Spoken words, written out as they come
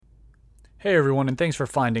Hey everyone, and thanks for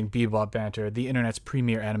finding Bebop Banter, the internet's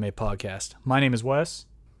premier anime podcast. My name is Wes.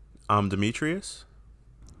 I'm Demetrius.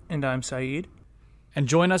 And I'm Saeed. And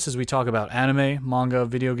join us as we talk about anime, manga,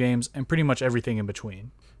 video games, and pretty much everything in between.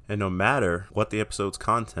 And no matter what the episode's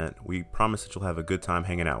content, we promise that you'll have a good time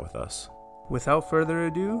hanging out with us. Without further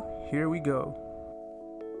ado, here we go.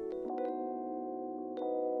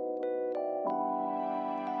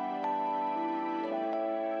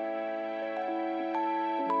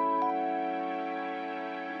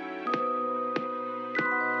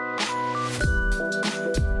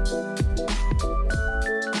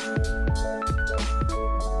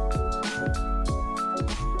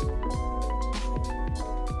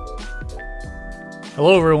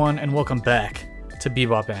 Hello everyone, and welcome back to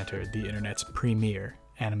Bebop Banter, the internet's premier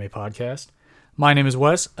anime podcast. My name is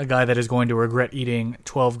Wes, a guy that is going to regret eating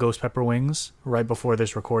 12 ghost pepper wings right before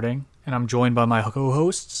this recording, and I'm joined by my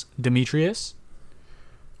co-hosts, Demetrius.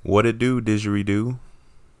 What it do, didgeridoo?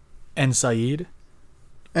 And Saeed.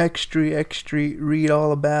 Extra, read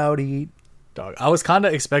all about it. Dog, I was kind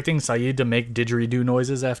of expecting Saeed to make didgeridoo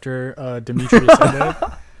noises after Demetrius said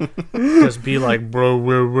that. Just be like, bro,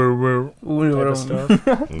 type of stuff.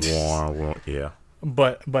 Yeah.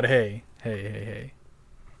 But hey.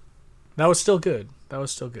 That was still good. I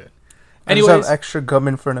just Anyways, have extra gum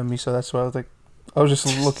in front of me, so that's why I was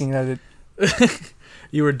just looking at it.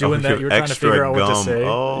 you were doing that. You were trying to figure out what to say.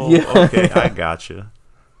 Oh, Yeah. Okay, I gotcha.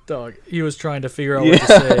 Dog, he was trying to figure out what to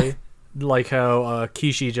say. Like how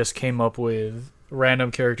Kishi just came up with random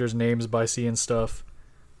characters' names by seeing stuff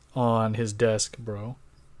on his desk, bro.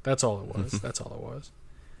 That's all it was.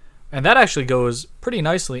 And that actually goes pretty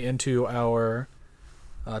nicely into our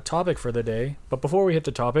topic for the day. But before we hit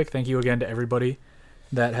the topic, thank you again to everybody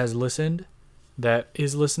that has listened, that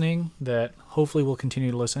is listening, that hopefully will continue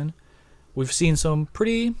to listen. We've seen some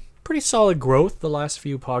pretty solid growth the last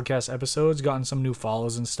few podcast episodes, gotten some new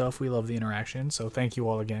follows and stuff. We love the interaction, so thank you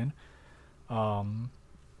all again.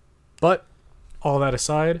 But all that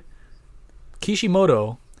aside,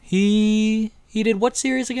 Kishimoto, he did what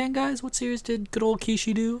series again, guys? What series did good old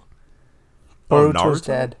Kishi do? Boruto's Naruto?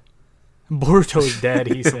 dad. Boruto's dad,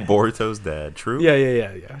 he said. Boruto's dad. True?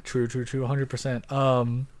 Yeah. True.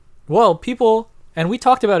 100%. Well, people, and we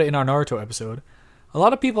talked about it in our Naruto episode, a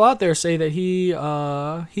lot of people out there say that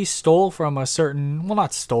he stole from a certain, well,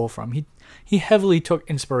 not stole from, he heavily took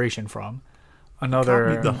inspiration from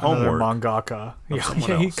another mangaka.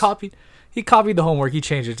 Yeah, he copied the homework. He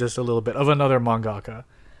changed it just a little bit of another mangaka.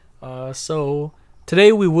 So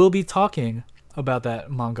today we will be talking about that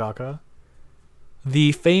mangaka,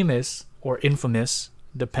 the famous or infamous,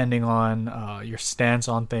 depending on your stance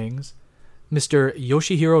on things, Mr.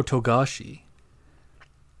 Yoshihiro Togashi,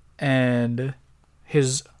 and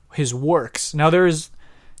his works. Now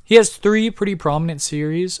he has three pretty prominent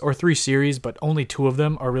series, or three series, but only two of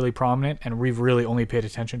them are really prominent, and we've really only paid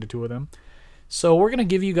attention to two of them. So we're gonna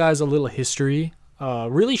give you guys a little history,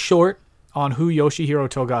 really short, on who Yoshihiro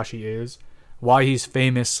Togashi is, why he's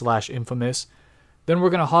famous / infamous. Then we're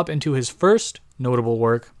gonna hop into his first notable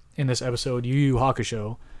work in this episode, Yu Yu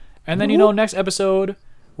Hakusho, and then next episode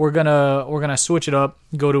we're gonna switch it up,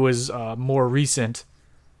 go to his more recent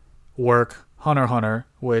work, Hunter x Hunter.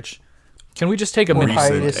 Which, can we just take a minute?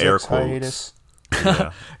 Recent air quotes.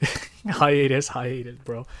 Yeah. hiatus,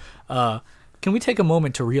 bro. Can we take a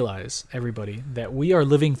moment to realize, everybody, that we are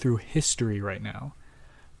living through history right now?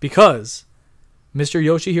 Because Mr.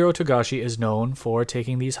 Yoshihiro Togashi is known for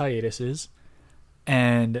taking these hiatuses,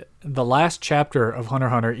 and the last chapter of Hunter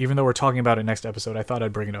x Hunter, even though we're talking about it next episode, I thought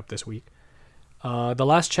I'd bring it up this week. The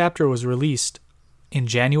last chapter was released in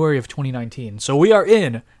January of 2019, so we are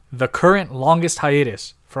in the current longest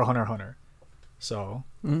hiatus for Hunter x Hunter. So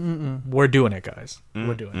we're doing it, guys.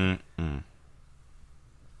 We're doing it.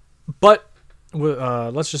 But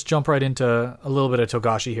let's just jump right into a little bit of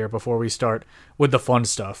Togashi here before we start with the fun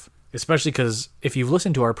stuff. Especially because if you've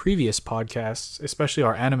listened to our previous podcasts, especially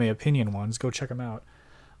our anime opinion ones, go check them out.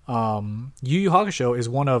 Yu Yu Hakusho is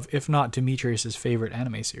one of, if not Demetrius's favorite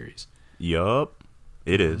anime series. Yup,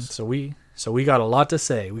 it is. So we got a lot to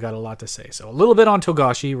say. So a little bit on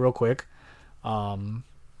Togashi, real quick.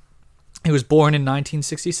 He was born in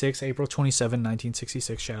 1966, April 27,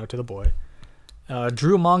 1966. Shout out to the boy.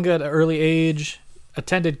 Drew manga at an early age,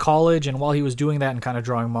 attended college, and while he was doing that and kind of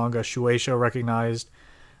drawing manga, Shueisha recognized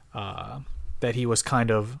that he was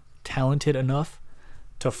kind of talented enough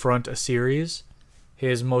to front a series.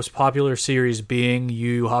 His most popular series being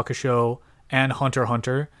Yu Yu Hakusho and Hunter x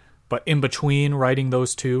Hunter, but in between writing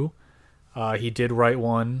those two, he did write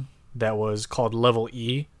one that was called Level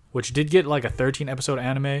E, which did get like a 13 episode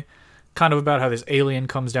anime, kind of about how this alien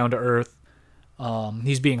comes down to Earth,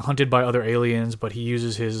 He's being hunted by other aliens, but he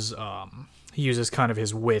uses kind of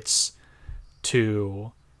his wits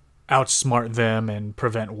to outsmart them and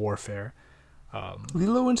prevent warfare.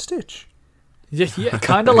 Lilo and Stitch. Yeah,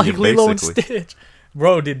 kind of like Lilo and basically. Stitch.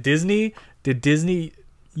 Bro, did Disney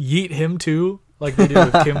yeet him too, like they did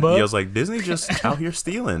with Kimba? He was like, Disney just out here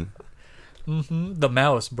stealing. The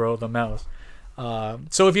mouse, bro, the mouse.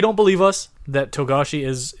 So if you don't believe us that Togashi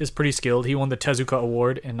is pretty skilled, he won the Tezuka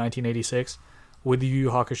Award in 1986 with Yu Yu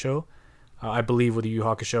Hakusho. I believe with Yu Yu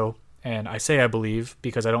Hakusho, and I say I believe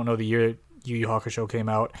because I don't know the year Yu Yu Hakusho came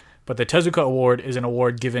out, but the Tezuka Award is an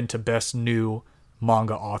award given to best new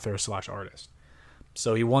manga author / artist.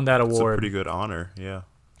 So he won that It's a award, pretty good honor, yeah.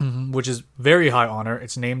 which is very high honor.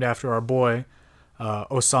 It's named after our boy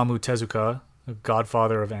Osamu Tezuka, the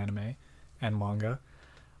godfather of anime and manga.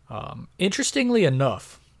 Interestingly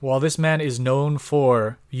enough, while this man is known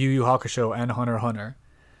for Yu Yu Hakusho and Hunter x Hunter,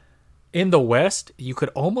 in the West, you could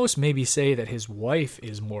almost maybe say that his wife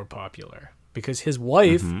is more popular because his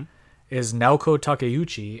wife is Naoko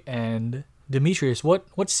Takeuchi, and Demetrius,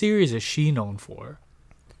 what series is she known for?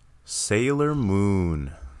 Sailor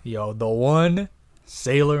Moon. Yo, the one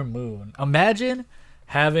Sailor Moon. Imagine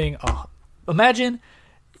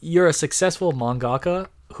you're a successful mangaka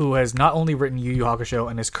who has not only written Yu Yu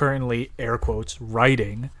Hakusho and is currently, air quotes,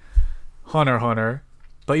 writing Hunter x Hunter,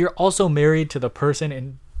 but you're also married to the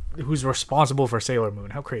person who's responsible for Sailor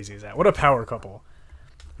Moon. How crazy is that? What a power couple.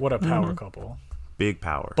 What a power couple. Big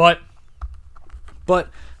power. But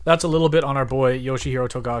that's a little bit on our boy Yoshihiro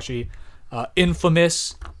Togashi.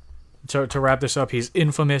 Infamous, to wrap this up, he's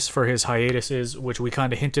infamous for his hiatuses, which we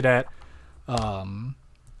kind of hinted at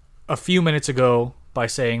a few minutes ago by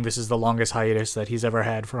saying this is the longest hiatus that he's ever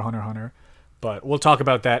had for Hunter x Hunter. But we'll talk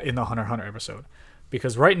about that in the Hunter x Hunter episode.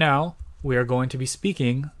 Because right now, we are going to be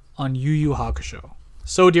speaking on Yu Yu Hakusho.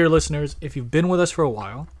 So, dear listeners, if you've been with us for a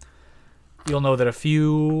while, you'll know that a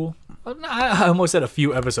few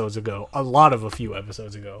episodes ago, a few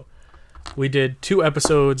episodes ago, we did 2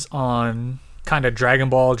 episodes on kind of Dragon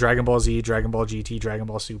Ball, Dragon Ball Z, Dragon Ball GT, Dragon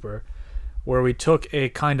Ball Super, where we took a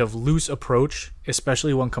kind of loose approach,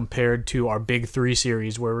 especially when compared to our Big 3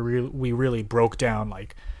 series, where we really broke down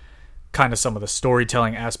like kind of some of the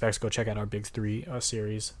storytelling aspects. Go check out our Big 3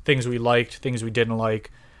 series. Things we liked, things we didn't like,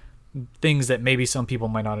 things that maybe some people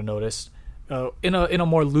might not have noticed. In a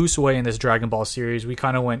more loose way in this Dragon Ball series, we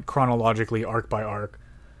kind of went chronologically arc by arc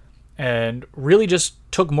and really just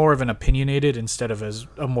took more of an opinionated instead of as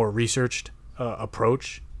a more researched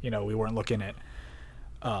approach. You know, we weren't looking at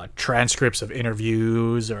transcripts of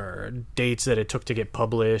interviews or dates that it took to get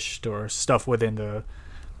published or stuff within the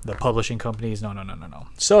publishing companies. No.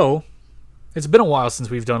 So it's been a while since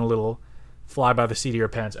we've done a little fly by the seat of your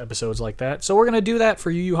pants episodes like that. So we're going to do that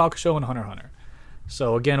for Yu Yu Hakusho and Hunter x Hunter.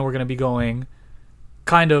 So again, we're going to be going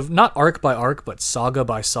kind of not arc by arc, but saga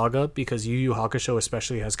by saga, because Yu Yu Hakusho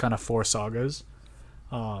especially has kind of 4 sagas.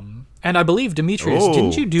 And I believe, Demetrius,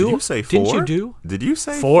 didn't you say 4? Did you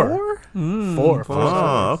say 4? 4? 4.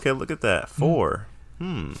 Oh, okay, look at that. 4.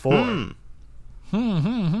 4.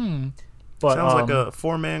 But, sounds like a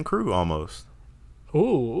 4-man crew almost.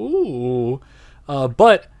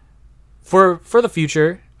 But for the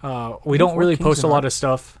future, we don't really post a lot of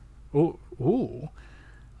stuff. Are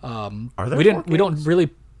there we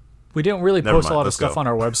didn't really post a lot of stuff on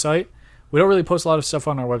our website. We don't really post a lot of stuff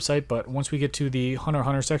on our website, but once we get to the Hunter x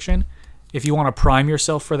Hunter section, if you want to prime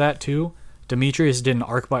yourself for that too, Demetrius did an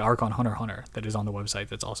arc by arc on Hunter x Hunter that is on the website.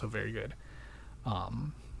 That's also very good.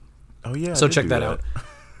 Oh yeah. So check that out.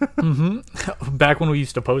 Back when we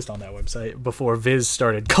used to post on that website before Viz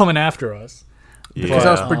started coming after us. Yeah. Because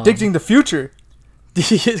I was predicting the future.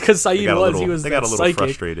 Because Saeed was they got a little psychic,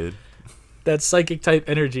 frustrated. that psychic type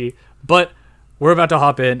energy. But we're about to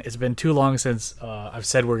hop in. It's been too long since I've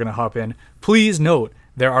said we're going to hop in. Please note,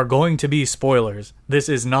 there are going to be spoilers. This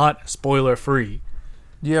is not spoiler free.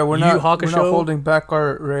 Yeah, we're not holding back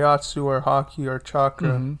our Reiatsu, our Haki, our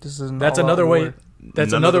Chakra. This is That's another way.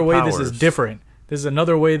 That's None another of the way. This powers. is different. This is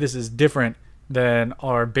another way. This is different than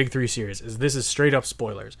our Big 3 series. This is straight up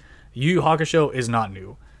spoilers. Yu Yu Hakusho is not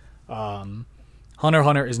new. Hunter x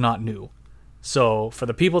Hunter is not new. So for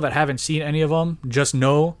the people that haven't seen any of them, just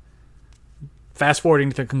know, fast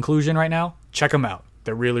forwarding to the conclusion right now, check them out.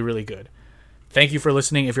 They're really, really good. Thank you for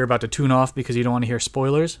listening if you're about to tune off because you don't want to hear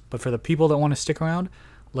spoilers. But for the people that want to stick around,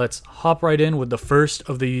 let's hop right in with the first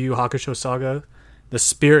of the Yu Yu Hakusho saga, the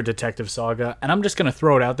Spirit Detective saga. And I'm just going to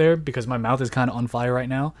throw it out there because my mouth is kind of on fire right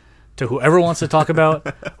now. To whoever wants to talk about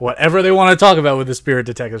whatever they want to talk about with the Spirit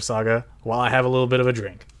Detective saga while I have a little bit of a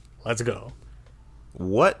drink. Let's go.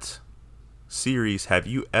 What series have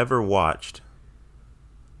you ever watched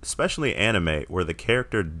especially anime, where the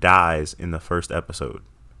character dies in the first episode.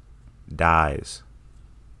 Dies.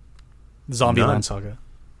 Zombieland Saga.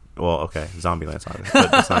 Well, okay, Zombieland Saga,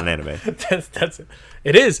 but it's not an anime. That's it.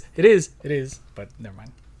 It is. But never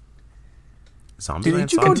mind. Zombieland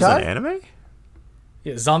Saga is an anime?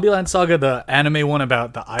 Yeah, Zombieland Saga, the anime one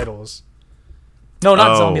about the idols. No,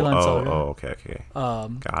 not Zombieland Saga. Oh, okay.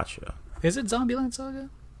 Gotcha. Is it Zombieland Saga?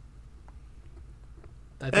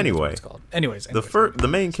 Anyway, it's called. Anyways, the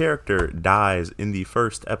main character dies in the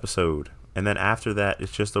first episode, and then after that,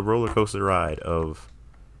 it's just a roller coaster ride of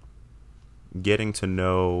getting to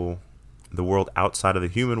know the world outside of the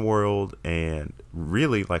human world, and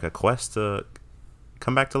really like a quest to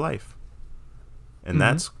come back to life. And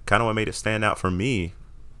that's kind of what made it stand out for me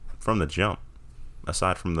from the jump,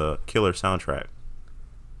 aside from the killer soundtrack.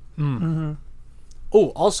 Oh,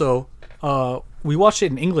 also, we watched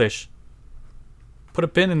it in English. Put a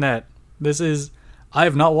pin in that. I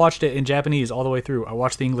have not watched it in Japanese all the way through. I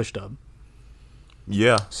watched the English dub.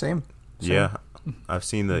 Yeah. Same. Yeah. I've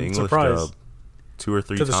seen the English dub 2 or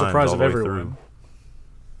 3 times. To the surprise all of the way everyone.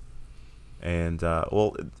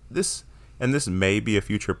 Through. And, this may be a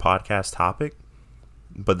future podcast topic,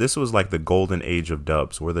 but this was like the golden age of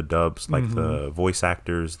dubs, where the dubs, like the voice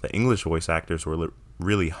actors, the English voice actors were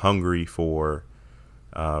really hungry for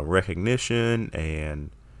recognition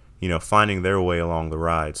and, finding their way along the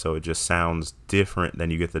ride. So it just sounds different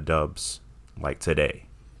than you get the dubs like today.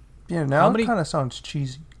 Yeah, now it kind of sounds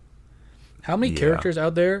cheesy. How many characters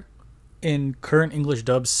out there in current English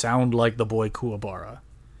dubs sound like the boy Kuwabara?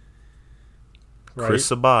 Right? Chris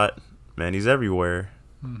Sabat, man, he's everywhere.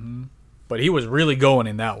 But he was really going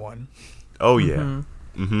in that one. Oh, yeah.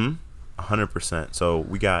 100%. So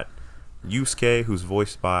we got Yusuke, who's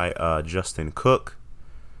voiced by Justin Cook.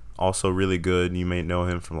 Also really good. You may know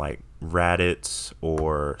him from like Raditz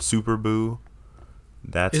or Super Boo.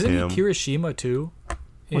 That's Isn't him. He Kirishima too?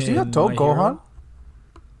 Was he a Adult Gohan?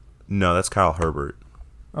 No, that's Kyle Herbert.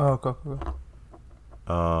 Oh,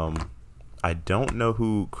 okay. I don't know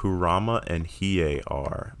who Kurama and Hiei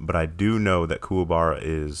are, but I do know that Kuwabara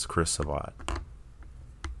is Chris Sabat.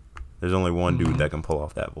 There's only one dude that can pull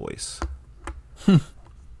off that voice.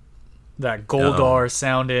 That Goldar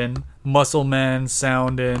sounding, Muscle Man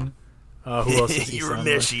sounding. Who else does he sound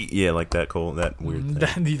like? Yeah, like that weird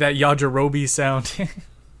thing. That Yajirobe sounding.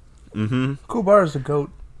 Kuwabara's the GOAT.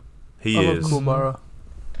 He I is. love Kuwabara.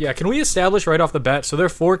 Yeah, can we establish right off the bat? So there are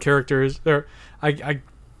 4 characters.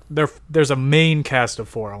 There's a main cast of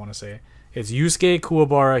 4. I want to say it's Yusuke,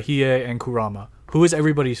 Kuwabara, Hiei, and Kurama. Who is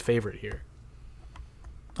everybody's favorite here?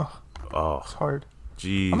 Oh, it's hard.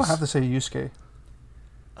 Jeez, I'm gonna have to say Yusuke.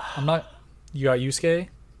 I'm not. You got Yusuke.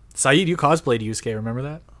 Saeed, you cosplayed Yusuke. Remember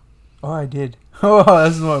that? Oh, I did. Oh,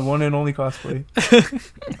 that's my one and only cosplay.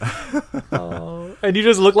 And you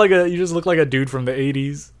just look like a dude from the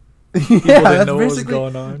 80s. Yeah, that's know basically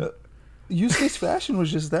what was going on. Yusuke's fashion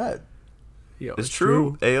was just that. Yo, it's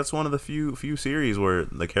true. Hey, that's one of the few series where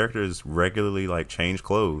the characters regularly like change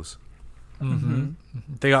clothes.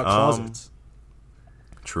 They got closets.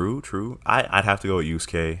 True. I'd have to go with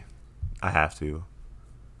Yusuke. I have to.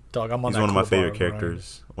 Dog, I'm on He's that one of my Kuwabara favorite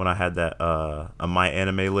characters. When I had that on my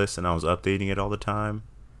anime list and I was updating it all the time,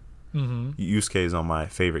 Yusuke is on my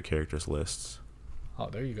favorite characters lists. Oh,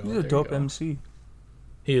 there you go. He's a dope MC.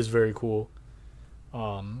 He is very cool.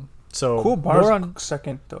 So Kuwabara's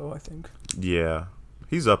second though, I think. Yeah,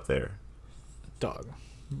 he's up there. Dog.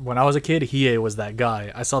 When I was a kid, Hiei was that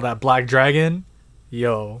guy. I saw that black dragon.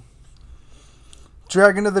 Yo.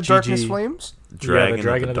 Dragon of the Darkness Flames? The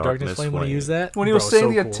Dragon of the Darkness Flame. When he used that? When he was saying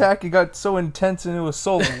the attack, it got so intense and it was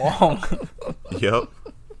so long. Yep.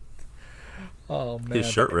 Oh, man. His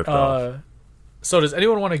shirt ripped off. So does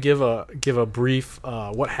anyone want to give a brief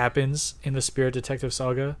what happens in the Spirit Detective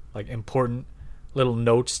Saga? Like important little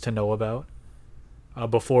notes to know about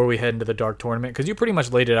before we head into the Dark Tournament? Because you pretty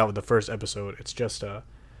much laid it out with the first episode. It's just a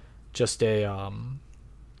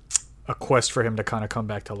quest for him to kind of come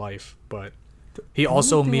back to life. But he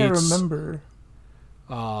also meets... I remember.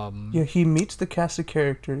 Yeah, he meets the cast of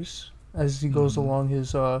characters as he goes along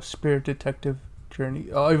his Spirit Detective journey.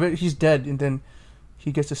 He's dead, and then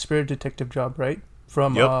he gets a Spirit Detective job, right?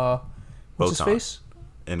 From what's his face?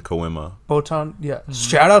 In Koima. Botan. Yeah.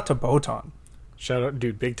 Shout out to Botan. Shout out,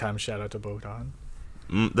 dude! Big time shout out to Botan.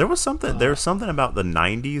 There was something. There was something about the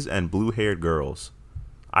 '90s and blue-haired girls.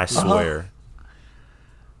 I swear.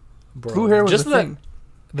 Bro, blue hair was just the thing.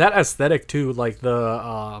 That aesthetic too, like the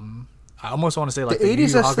I almost want to say like the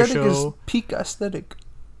 80s aesthetic Hakusho. Is peak aesthetic.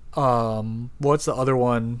 What's the other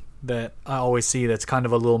one that I always see that's kind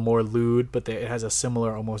of a little more lewd, but it has a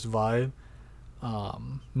similar almost vibe?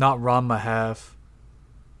 Not Ranma Half.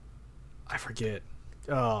 I forget.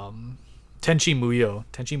 Tenchi Muyo.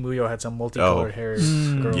 Tenchi Muyo had some multicolored hair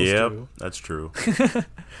girls too. That's true.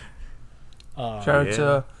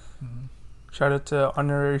 Shout out to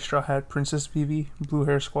Honorary Straw Hat Princess Vivi, Blue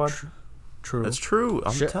Hair Squad. True. That's true.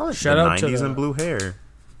 I'm telling you, shout the out 90s to and blue hair.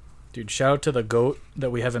 Dude, shout out to the GOAT that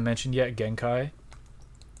we haven't mentioned yet, Genkai.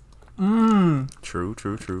 True.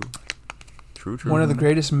 One of the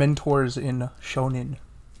greatest mentors in shonen.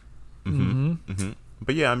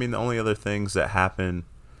 But yeah, I mean, the only other things that happen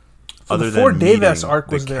So other the Four than Davis meeting arc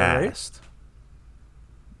the was there, cast. right?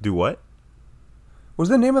 Do what? Was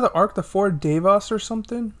the name of the arc the Four Devas or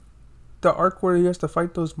something? The arc where he has to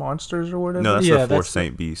fight those monsters or whatever? No, that's Yeah, the Four that's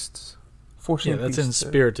Saint Beasts. Four Yeah, Saint that's in Beasts,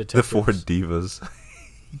 Spirit The Detectives. Four Divas.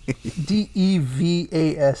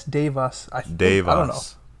 Devas. Devas. I don't know.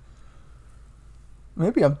 Devas.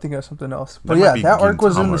 Maybe I'm thinking of something else. But That might yeah, be that arc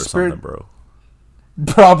was in Gintama the or spirit. something, bro.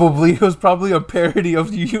 Probably. It was probably a parody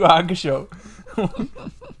of Yu Yu Hakusho.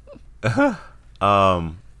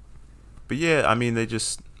 But yeah, I mean, they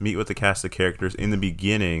just meet with the cast of characters. In the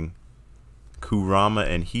beginning, Kurama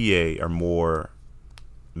and Hiei are more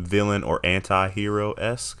villain or anti-hero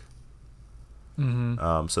esque.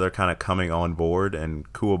 So they're kind of coming on board,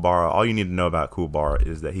 and Kuwabara, all you need to know about Kuwabara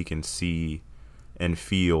is that he can see and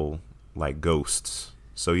feel like ghosts.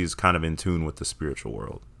 So he's kind of in tune with the spiritual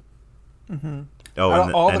world.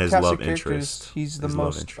 Oh, and his cast love of characters, interest. he's the His love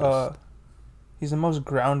most interest. he's the most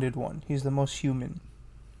grounded one. He's the most human.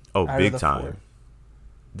 Oh, out of big the time. four.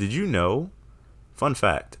 Did you know? Fun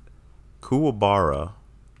fact. Kuwabara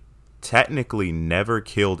technically never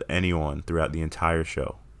killed anyone throughout the entire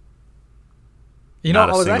show. You know, Not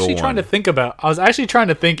a I was single actually trying to one. think about. I was actually trying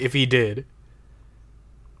to think if he did.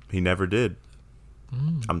 He never did.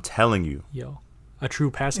 I'm telling you. Yo, a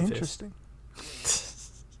true pacifist. Interesting.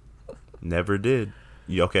 Never did.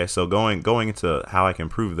 Okay, so going into how I can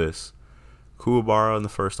prove this, Kuwabara in the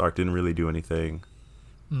first arc didn't really do anything.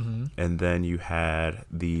 And then you had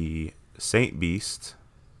the Saint Beast.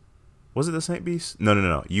 Was it the Saint Beast?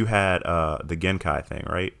 No. You had the Genkai thing,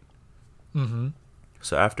 right?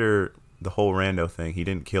 So after the whole rando thing, he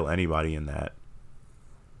didn't kill anybody in that.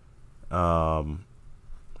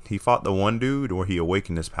 He fought the one dude where he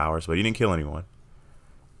awakened his powers, but he didn't kill anyone.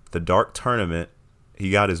 The Dark Tournament,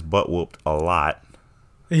 he got his butt whooped a lot.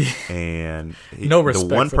 And No respect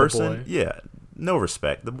the one for the person, boy. yeah, no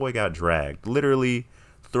respect. The boy got dragged, literally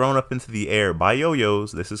thrown up into the air by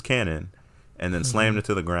yo-yos. This is canon, and then slammed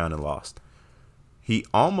into the ground and lost. He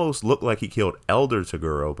almost looked like he killed Elder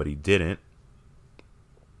Toguro, but he didn't.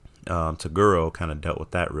 Toguro kind of dealt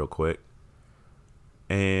with that real quick.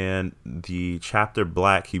 And the chapter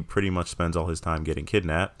Black, he pretty much spends all his time getting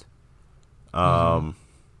kidnapped.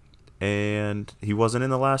 And he wasn't in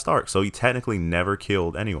the last arc, so he technically never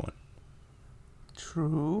killed anyone.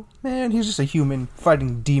 True. Man, he's just a human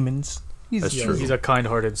fighting demons. That's true. He's a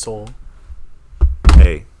kind-hearted soul.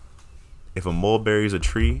 Hey, if a mulberry's a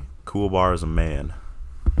tree, Kuwabara's a man.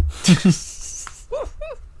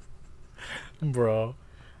 Bro.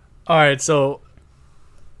 Alright, so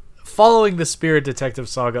following the Spirit Detective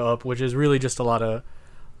saga up, which is really just a lot of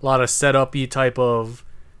setup-y type of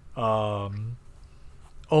almost,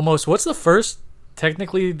 what's the first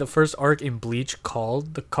arc in Bleach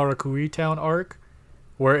called? The Karakuri Town arc?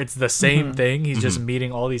 Where it's the same thing, he's just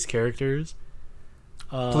meeting all these characters.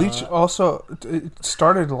 Bleach also it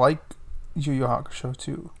started like Yu Yu Hakusho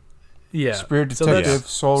too. Yeah. Spirit So that's Detective,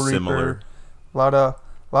 Soul similar. Reaper, a lot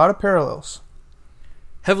of parallels.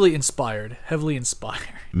 heavily inspired.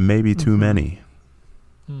 Maybe too many.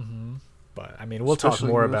 But I mean, we'll talk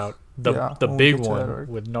Especially more with- about yeah, the when we big get to that one arc.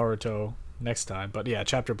 with Naruto next time. But yeah,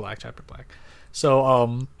 chapter black.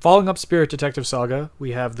 So following up Spirit Detective saga,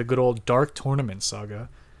 we have the good old Dark Tournament saga,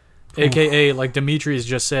 aka like Demetrius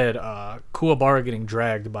just said, Kuwabara getting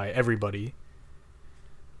dragged by everybody.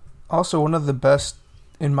 Also, one of the best,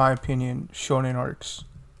 in my opinion, shonen arcs.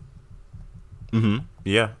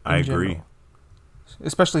 Yeah, I in agree. general.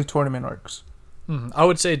 Especially tournament arcs. I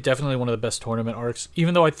would say definitely one of the best tournament arcs,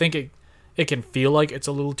 even though I think it can feel like it's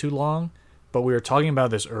a little too long. But we were talking about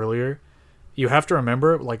this earlier. You have to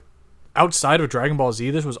remember, like, outside of Dragon Ball Z,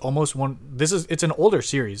 this was almost one. It's an older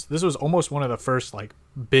series. This was almost one of the first like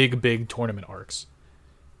big tournament arcs.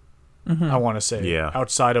 I want to say, Yeah.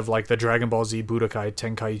 outside of like the Dragon Ball Z Budokai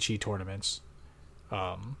Tenkaichi tournaments,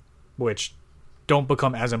 which don't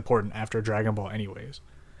become as important after Dragon Ball, anyways.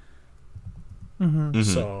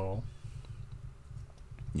 So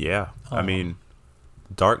Yeah, I mean,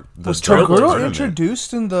 the Was Dark Toguro Tournament.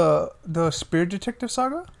 introduced in the Spirit Detective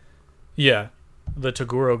saga? yeah, the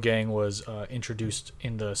Toguro gang was introduced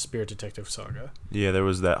in the Spirit Detective saga. Yeah, there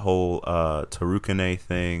was that whole Tarukane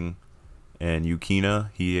thing, and Yukina,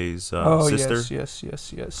 Hiei's sister.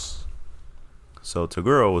 Yes. So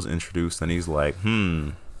Toguro was introduced, and he's like,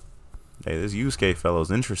 hey, this Yusuke fellow's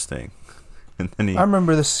interesting. And then I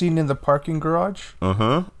remember the scene in the parking garage.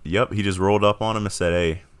 Yep, he just rolled up on him and said,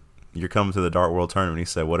 hey, you're coming to the Dark World Tournament. He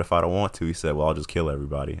said, what if I don't want to? He said, well, I'll just kill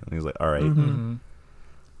everybody. And he's like, all right,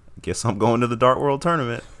 guess I'm going to the Dark World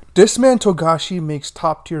Tournament. This man Togashi makes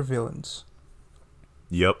top tier villains.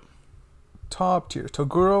 Yep. Top tier.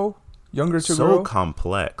 Toguro, younger Toguro. So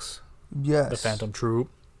complex. Yes. The Phantom Troop.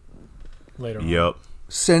 Later on. Yep.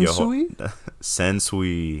 Sensui?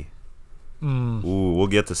 Sensui. Ooh, we'll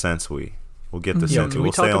get to Sensui. We'll get to Sensui.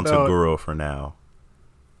 We'll stay on Toguro for now.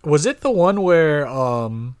 Was it the one where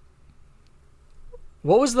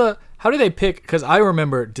what was the, how did they pick, because I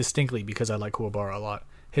remember distinctly, because I like Kuwabara a lot,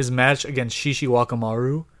 his match against Shishi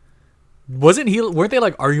Wakamaru. Weren't they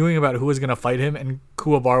like arguing about who was gonna fight him, and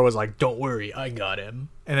Kuwabara was like, don't worry, I got him,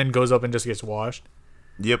 and then goes up and just gets washed?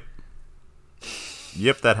 Yep,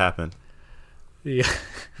 that happened. Yeah.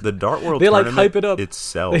 The Dark World they Tournament like hype it up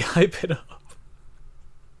itself. They hype it up.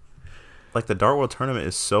 Like, the Dark World Tournament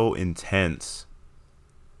is so intense.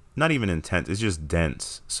 Not even intense, it's just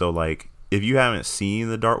dense. So, like, if you haven't seen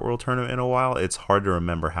the Dark World Tournament in a while, it's hard to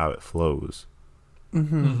remember how it flows.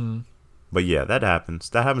 But yeah, that happens.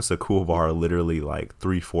 That happens to Kuwabara literally like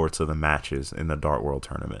 3/4 of the matches in the Dark World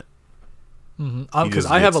Tournament. Because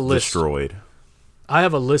I have a list. Destroyed. I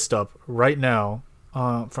have a list up right now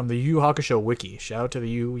from the Yu Yu Hakusho wiki. Shout out to the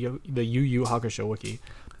Yu Yu Hakusho wiki.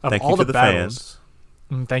 Of Thank all you to the the battles.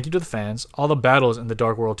 fans. Thank you to the fans. All the battles in the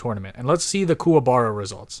Dark World Tournament. And let's see the Kuwabara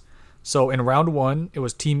results. So in round 1, it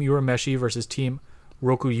was Team Urameshi versus Team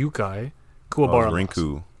Rokuyukai. Kuwabara lost.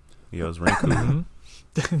 Rinku. Yeah, it was Rinku.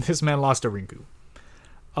 This man lost to Rinku.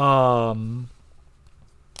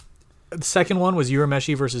 The second one was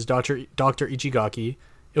Urameshi versus Dr. Ichigaki.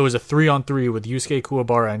 It was a 3-on-3 with Yusuke,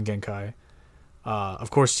 Kuwabara, and Genkai. Of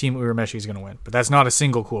course, Team Urameshi is going to win, but that's not a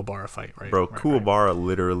single Kuwabara fight, right? Bro, right, Kuwabara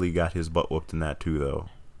literally got his butt whooped in that too, though.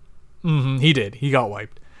 He did. He got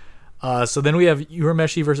wiped. So then we have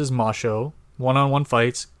Urameshi versus Masho. 1-on-1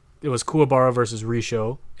 fights. It was Kuwabara versus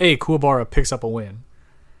Risho. Hey, Kuwabara picks up a win.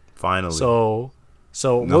 Finally. So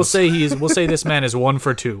No. we'll say this man is 1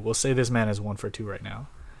 for 2. We'll say this man is 1 for 2 right now.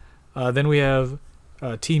 Then we have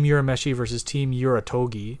Team Urameshi versus Team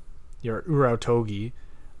Uratogi. Good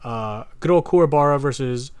old Kuwabara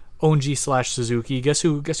versus Onji/Suzuki. Guess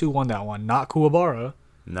who won that one? Not Kuwabara.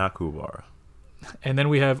 Not Kuwabara. And then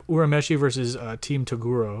we have Urameshi versus Team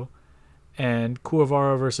Toguro, and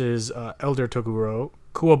Kuwabara versus Elder Toguro.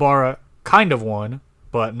 Kuwabara kind of won,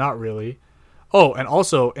 but not really. Oh, and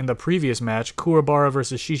also in the previous match, Kuwabara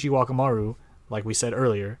versus Shishi Wakamaru, like we said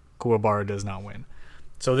earlier, Kuwabara does not win.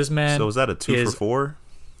 So this man. So is that a 2 for 4?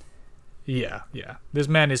 Yeah. This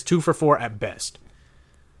man is 2 for 4 at best.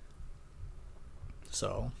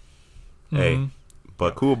 So. Hey,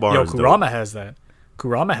 but Kuwabara. Kurama has that.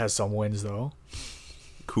 Kurama has some wins though.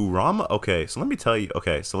 Kurama? Okay, so let me tell you.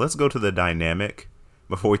 Okay, so let's go to the dynamic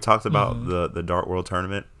before we talked about the Dark World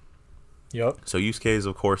Tournament. Yep. So Yusuke is,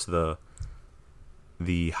 of course, the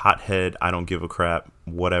hothead, I don't give a crap,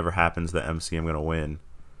 whatever happens, the MC, I'm going to win.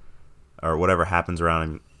 Or whatever happens around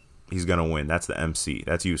him, he's going to win. That's the MC.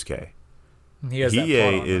 That's Yusuke. He has that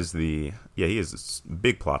plot armor. is he is a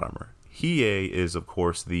big plot armor. Hiei is, of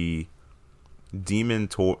course, the demon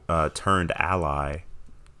turned ally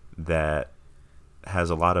that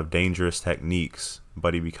has a lot of dangerous techniques,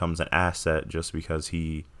 but he becomes an asset just because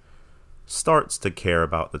he starts to care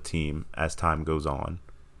about the team as time goes on.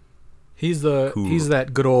 He's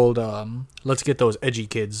that good old let's get those edgy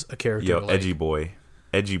kids a character. Yo, like. edgy boy.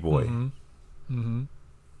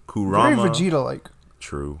 Kurama. Very Vegeta-like.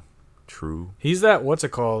 True. He's that, what's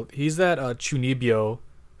it called? He's that Chunibyo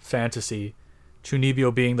fantasy.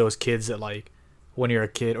 Chunibyo being those kids that, like, when you're a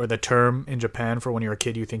kid, or the term in Japan for when you're a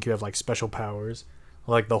kid, you think you have, like, special powers.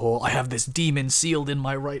 Like the whole, I have this demon sealed in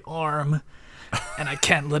my right arm, and I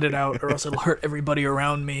can't let it out, or else it'll hurt everybody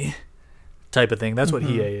around me. Type of thing. That's what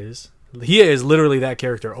Hiei is. Hiei is literally that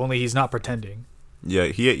character, only he's not pretending.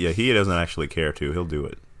 He doesn't actually care to. He'll do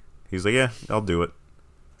it. He's like, yeah, I'll do it.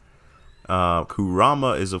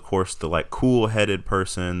 Kurama is, of course, the like cool-headed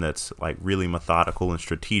person that's like really methodical and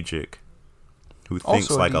strategic, who thinks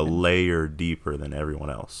Also a like a demon. layer deeper than everyone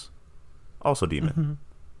else. Also demon.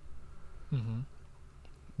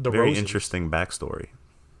 The Very roses. interesting backstory.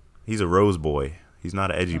 He's a rose boy. He's not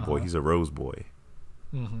an edgy boy. He's a rose boy.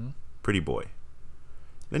 Pretty boy.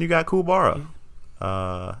 Then you got Kuwabara.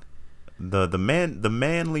 The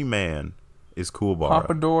manly man is Kuwabara.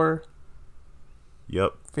 Pompadour.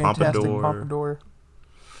 Yep. Fantastic Pompadour. Pompadour.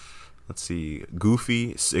 let's see,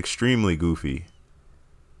 goofy, extremely goofy,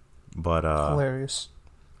 but Hilarious.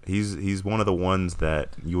 he's one of the ones that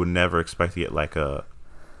you would never expect to get like a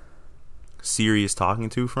serious talking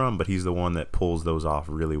to from, but he's the one that pulls those off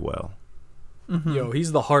really well. Mm-hmm. Yo,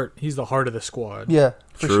 he's the heart. He's the heart of the squad. Yeah,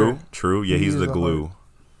 for sure. True. Yeah, He he's is the the glue. heart.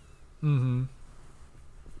 Mm-hmm.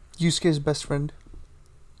 Yusuke's best friend.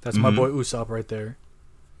 That's my boy Usopp right there.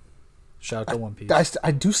 Shout out to One Piece.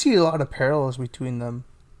 I do see a lot of parallels between them,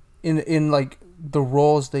 in like the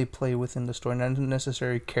roles they play within the story, not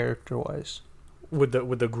necessarily character wise. with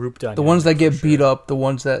the group dynamic. The ones that get for beat sure. up, the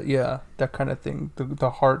ones that that kind of thing. The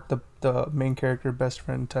heart, the main character, best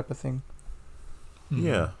friend type of thing. Mhm.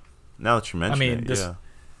 Yeah. Now that you mention it, yeah.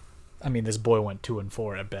 I mean, this boy went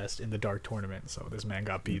 2-4 at best in the dark tournament, so this man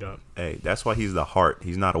got beat up. Hey, that's why he's the heart.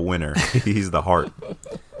 He's not a winner. He's the heart.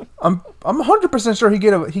 I'm 100% sure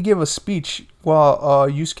he gave a speech while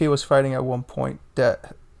Yusuke was fighting at one point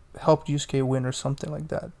that helped Yusuke win or something like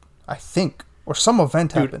that. I think, or some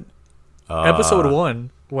event Dude. happened. Episode 1,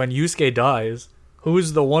 when Yusuke dies,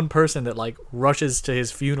 who's the one person that like rushes to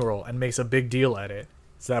his funeral and makes a big deal at it?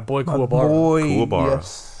 It's that boy My Kuwabara. boy, Kuwabara.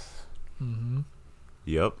 yes. Mm-hmm.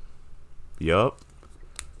 Yep.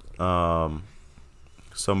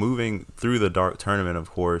 So moving through the dark tournament,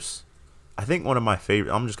 of course, I think one of my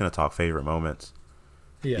favorite, I'm just going to talk favorite moments,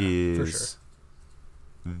 Yeah, for sure. is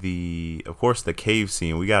of course, the cave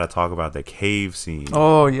scene. We got to talk about the cave scene.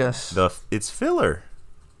 Oh yes. It's filler.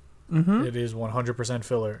 Mm-hmm. It is 100%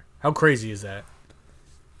 filler. How crazy is that?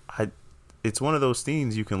 It's one of those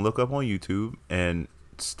scenes you can look up on YouTube and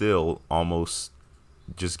still almost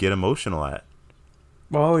just get emotional at.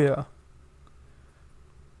 Oh yeah.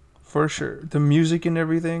 For sure. The music and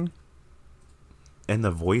everything. And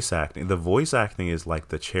the voice acting. The voice acting is like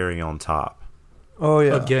the cherry on top. Oh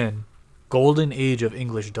yeah. Again, golden age of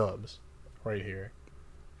English dubs, right here.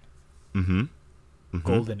 Mm-hmm.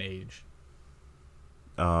 Golden age.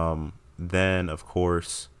 Then, of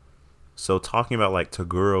course, so talking about like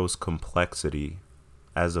Togoro's complexity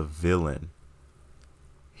as a villain,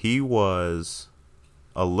 he was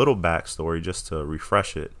a little backstory just to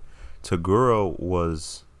refresh it. Toguro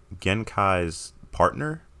was Genkai's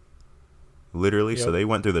partner, literally. Yep. So they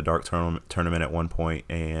went through the dark tournament at one point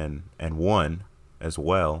and won as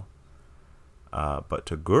well. But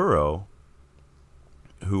Toguro,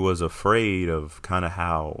 who was afraid of kind of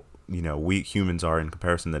how weak humans are in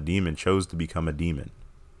comparison to demon, chose to become a demon.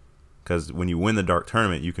 Because when you win the dark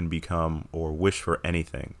tournament, you can become or wish for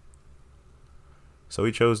anything. So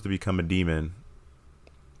he chose to become a demon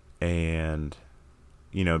and,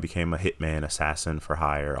 became a hitman, assassin for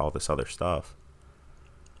hire, all this other stuff.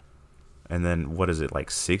 And then, what is it, like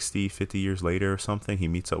 50 years later or something, he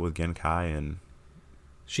meets up with Genkai and...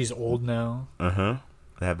 She's old now.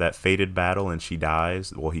 They have that fated battle and she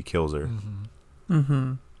dies. Well, he kills her. Mm-hmm.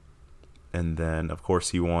 Mm-hmm. And then, of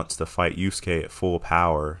course, he wants to fight Yusuke at full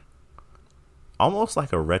power. Almost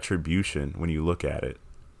like a retribution when you look at it.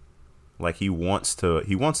 Like he wants to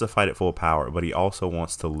fight at full power, but he also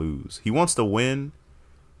wants to lose. He wants to win,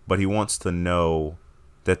 but he wants to know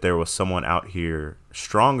that there was someone out here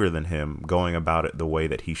stronger than him going about it the way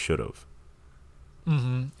that he should have.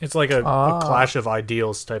 Mm-hmm. It's like a clash of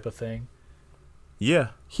ideals type of thing. Yeah.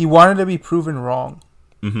 He wanted to be proven wrong.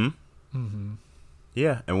 Mm-hmm. Mm-hmm.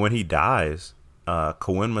 Yeah, and when he dies,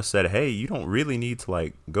 Koenma said, hey, you don't really need to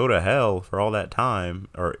like go to hell for all that time,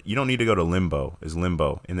 or you don't need to go to limbo, is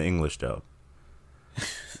limbo in the English dub.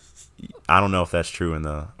 I don't know if that's true in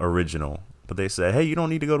the original, but they said, hey, you don't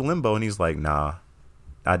need to go to limbo, and he's like, nah,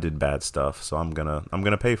 I did bad stuff, so I'm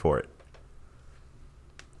gonna pay for it.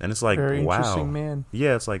 And it's like, Very wow. interesting man.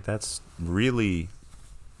 Yeah, it's like that's really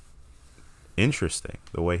interesting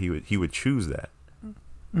the way he would choose that.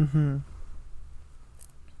 Mm-hmm.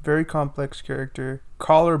 Very complex character.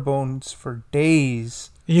 Collarbones for days.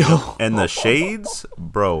 Yo. And the shades,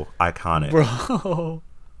 bro, iconic. Bro.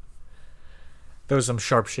 Those some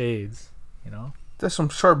sharp shades, That's some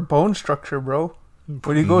sharp bone structure, bro.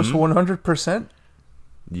 When he goes to 100%,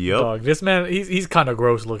 Yep. Dog, this man, he's kind of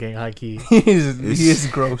gross looking, high key. he is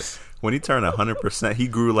gross. When he turned 100%, he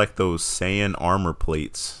grew like those Saiyan armor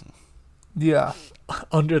plates. Yeah.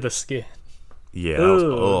 Under the skin. Yeah.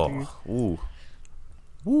 Ugh, Ooh.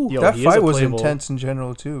 Yo, That he is a fight was playable- intense in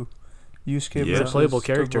general too. Yusuke Yeah. He's a versus playable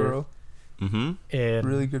character. Toguro. Mm-hmm. And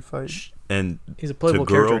Really good fight. And he's a playable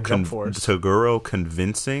character in Toguro, Jump Force. Toguro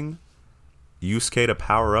convincing Yusuke to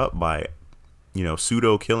power up by,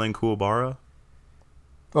 pseudo killing Kuwabara.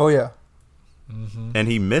 Oh yeah. Mm-hmm. And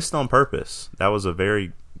he missed on purpose. That was a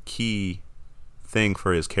very key thing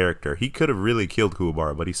for his character. He could have really killed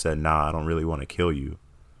Kuwabara, but he said, nah, I don't really want to kill you.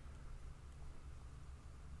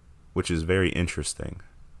 which is very interesting,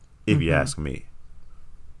 if you ask me.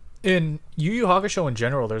 In Yu Yu Hakusho in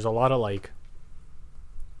general, there's a lot of like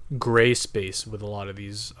gray space with a lot of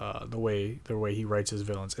these the way he writes his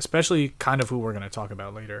villains, especially kind of who we're going to talk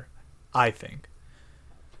about later, I think.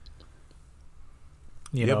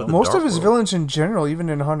 You know, most of his villains in general, even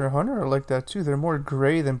in Hunter x Hunter, are like that too. They're more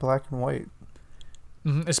gray than black and white.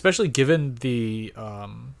 Especially given the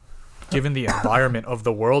environment of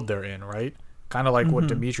the world they're in, right? Kind of like what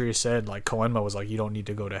Demetrius said, like Koenma was like, you don't need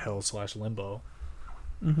to go to hell/limbo.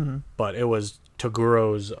 But it was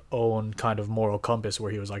Toguro's own kind of moral compass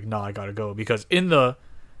where he was like, nah, I gotta go. Because in the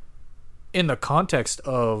context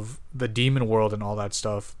of the demon world and all that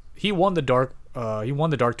stuff, he won the dark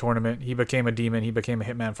tournament, he became a demon, he became a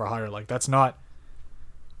hitman for hire. Like, that's not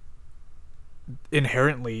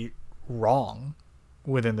inherently wrong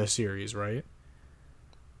within the series, right?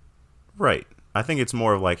 Right. I think it's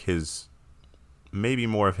more of like maybe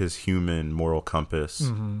more of his human moral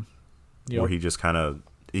compass, where he just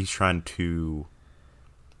he's trying to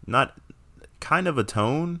not kind of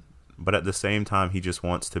atone, but at the same time, he just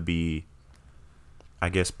wants to be, I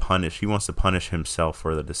guess, punished. He wants to punish himself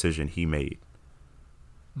for the decision he made.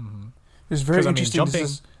 It's very interesting.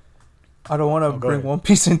 I don't want to bring One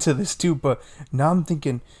Piece into this too, but now I'm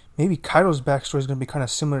thinking maybe Kaido's backstory is going to be kind of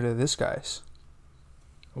similar to this guy's.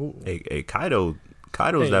 Hey, Kaido's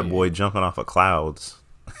that boy jumping off of clouds.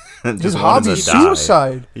 His hobby is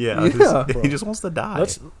suicide. Yeah. He just wants to die.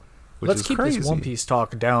 Let's keep this One Piece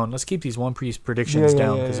talk down. Let's keep these One Piece predictions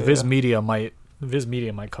down, because Viz Media might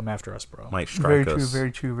come after us, bro. Might strike us.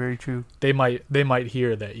 Very true. They might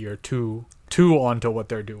hear that you're too onto what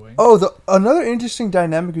they're doing. Oh, another interesting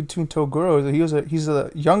dynamic between Toguro is that he's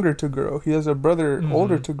a younger Toguro. He has a brother,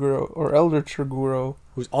 older Toguro, or elder Toguro,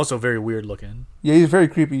 who's also very weird looking. Yeah, he's very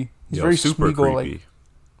creepy. He's very super creepy. Like.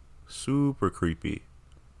 Super creepy.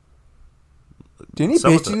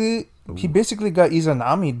 Didn't he basically got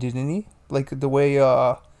Izanami, didn't he? Like the way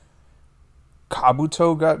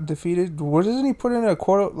Kabuto got defeated. What doesn't he put in a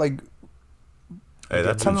quote like? Hey,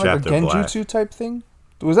 that's kind in of like a Genjutsu Black. Type thing.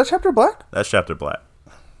 Was that Chapter Black? That's Chapter Black.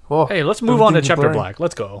 Oh, hey, let's move on to Chapter Black.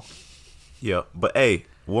 Let's go. Yeah, but hey,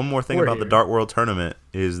 one more thing about the Dark World Tournament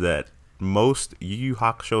is that most Yu Yu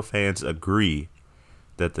Hakusho fans agree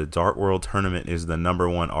that the Dark World Tournament is the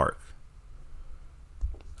 #1 arc.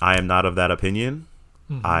 I am not of that opinion.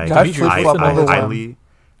 I highly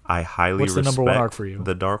What's the respect arc for you?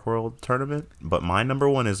 the Dark World Tournament, but my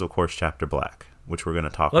 #1 is, of course, Chapter Black, which we're going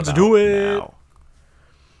to talk about. Let's do it. Now.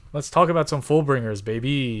 Let's talk about some Fullbringers,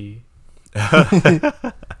 baby.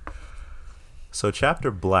 So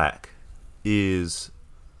Chapter Black is...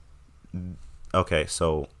 Okay,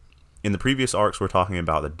 so in the previous arcs, we're talking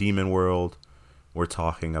about the Demon World. We're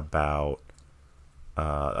talking about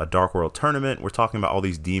a Dark World Tournament. We're talking about all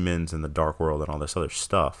these demons in the Dark World and all this other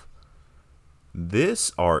stuff.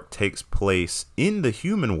 This arc takes place in the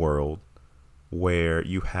human world, where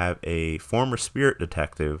you have a former spirit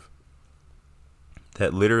detective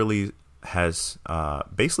that literally has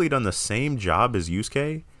basically done the same job as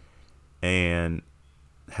Yusuke and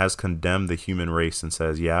has condemned the human race and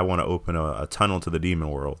says, yeah, I want to open a tunnel to the demon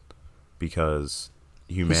world because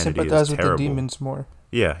humanity is terrible. He sympathizes with the demons more.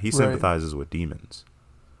 Yeah, he sympathizes with demons.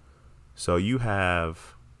 So you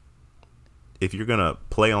have, if you're going to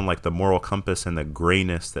play on like the moral compass and the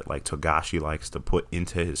grayness that like Togashi likes to put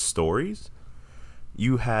into his stories,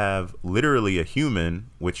 you have literally a human,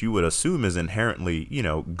 which you would assume is inherently,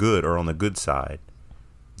 good or on the good side,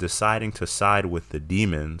 deciding to side with the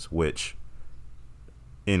demons, which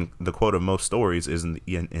in the quote of most stories is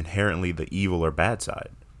inherently the evil or bad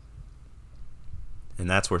side. And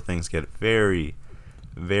that's where things get very,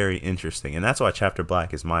 very interesting. And that's why Chapter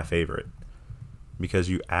Black is my favorite. Because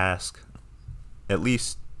you ask, at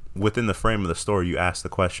least within the frame of the story, you ask the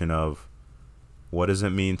question of, what does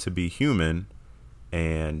it mean to be human?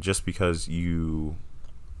 And just because you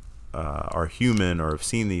are human or have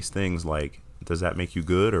seen these things, like, does that make you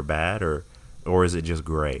good or bad, or is it just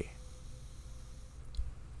gray?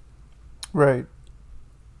 Right.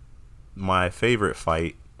 My favorite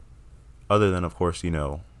fight, other than, of course,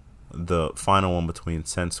 the final one between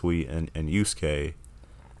Sensui and Yusuke,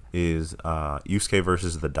 is Yusuke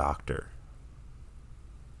versus the Doctor.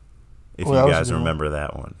 If you guys remember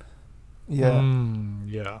that one. Yeah.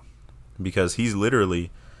 Yeah. Because he's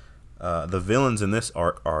literally, the villains in this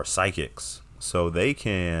arc are psychics. So they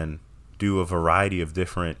can do a variety of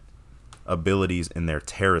different abilities in their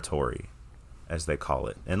territory, as they call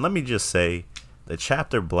it. And let me just say, the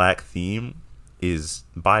Chapter Black theme is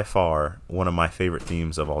by far one of my favorite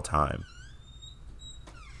themes of all time.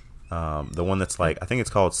 The one that's like, I think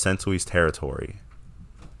it's called Sensui's Territory.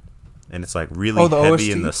 and it's like really the heavy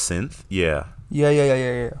OST? in the synth. Yeah.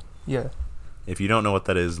 Yeah. If you don't know what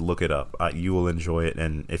that is, look it up. You will enjoy it,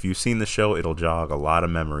 and if you've seen the show, it'll jog a lot of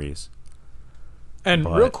memories. And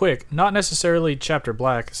real quick, not necessarily Chapter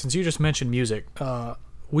Black, since you just mentioned music,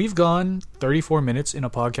 we've gone 34 minutes in a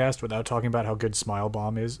podcast without talking about how good Smile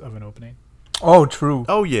Bomb is of an opening. Oh, true.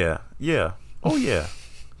 Oh yeah. Oh yeah.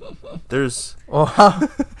 There's. Oh,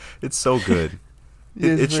 It's so good. It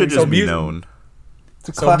is It should very just be good. known. it's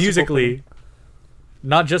a So classic musically, opening.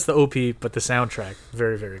 not just the OP, but the soundtrack,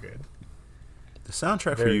 very, very good. The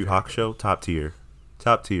soundtrack for Very, Yu very Hakusho, top tier.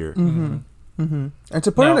 Top tier. And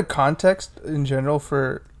to put Now- into context in general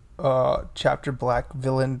for Chapter Black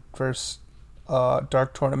villain versus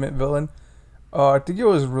Dark Tournament villain, I think it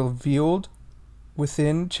was revealed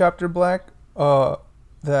within Chapter Black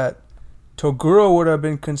that Toguro would have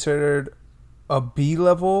been considered a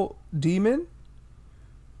B-level demon,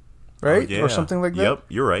 right? Oh, yeah. Or something like that. Yep,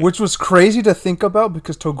 you're right. Which was crazy to think about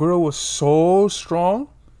because Toguro was so strong.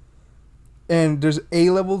 And there's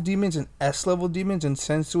A-level demons and S-level demons, and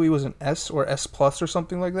Sensui was an S or S plus or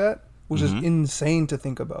something like that, which is insane to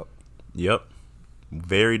think about. Yep.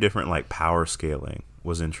 Very different, like, power scaling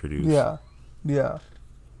was introduced. Yeah.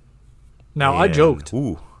 Now, I And- joked.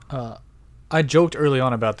 Ooh. I joked early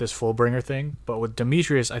on about this Fullbringer thing, but with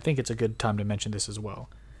Demetrius, I think it's a good time to mention this as well.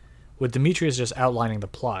 With Demetrius just outlining the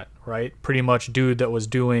plot, right? Pretty much dude that was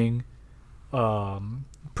doing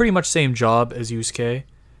pretty much same job as Yusuke,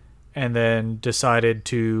 and then decided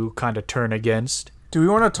to kind of turn against Do we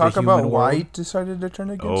want to talk about human why world. he decided to turn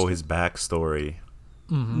against Oh, it? his backstory.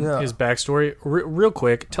 Yeah. his backstory. Real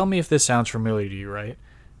quick, tell me if this sounds familiar to you, right?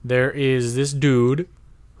 There is this dude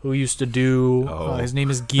who used to do. His name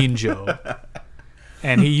is Ginjo,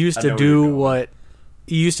 and he used I to know where do you're going. what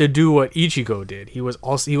Ichigo did. He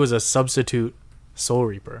was a substitute Soul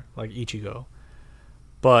Reaper like Ichigo,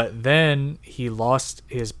 but then he lost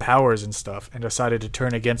his powers and stuff and decided to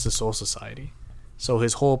turn against the Soul Society. So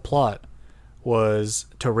his whole plot was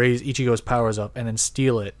to raise Ichigo's powers up and then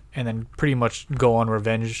steal it and then pretty much go on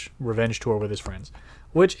revenge tour with his friends,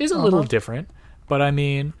 which is a little different. But I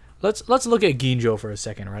mean, let's look at Ginjo for a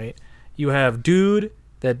second, right? You have dude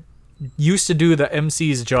that used to do the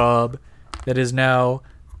MC's job that is now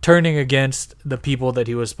turning against the people that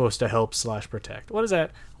he was supposed to help / protect. What does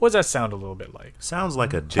that sound a little bit like? Sounds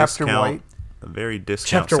like a Chapter discount. White. A very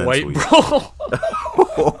discount. Chapter White, Sensui.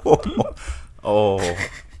 bro. Oh.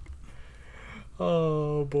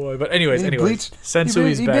 Oh boy. But anyways, He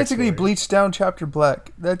Sensui's he basically backstory. bleached down Chapter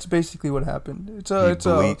Black. That's basically what happened. It's He a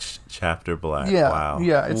bleached Chapter Black. yeah, Wow.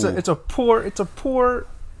 yeah. It's a poor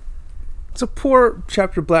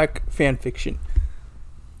Chapter Black fan fiction.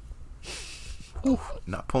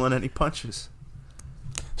 Not pulling any punches.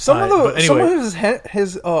 Some but some anyway. of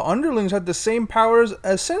his underlings had the same powers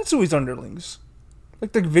as Sensui's underlings,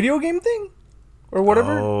 like the video game thing, or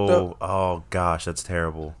whatever. Oh gosh, that's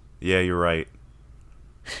terrible. Yeah, you're right.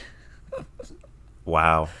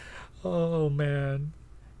 Wow. Oh man.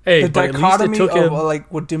 Hey, The but at least it dichotomy took of him.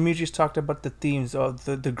 like what Demetrius talked about, the themes of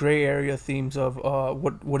the gray area themes of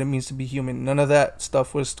what it means to be human. None of that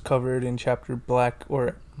stuff was covered in Chapter Black,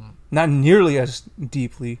 or not nearly as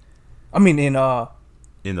deeply. I mean, in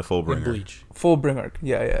In the Fullbringer. Bleach. Fullbringer arc.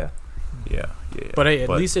 Yeah. Yeah. But hey, at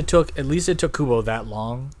least it took Kubo that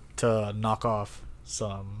long to knock off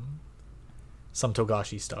some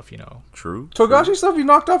Togashi stuff, you know. True. Togashi stuff, you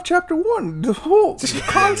knocked off Chapter 1. The whole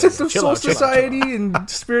concept of Chill Soul out, chill out, Society and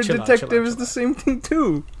Spirit Chill out, Detective chill out, is chill the out. same thing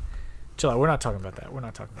too. Chill out. We're not talking about that. We're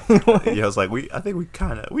not talking about that. Yeah, I was like, I think we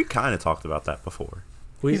kind of talked about that before.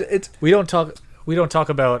 We don't talk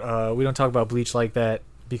about Bleach like that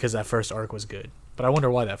because that first arc was good. But I wonder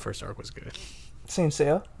why that first arc was good. Saint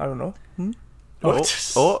Seiya? I don't know.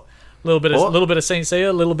 Oh, little bit of Saint Seiya,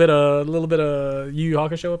 a little bit of Yu Yu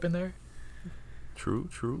Hakusho up in there. true.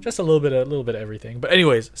 Just a little bit of everything. But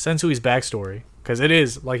anyways, Sensui's backstory, because it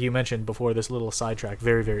is, like you mentioned before, this little sidetrack,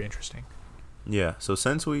 very, very interesting. Yeah, so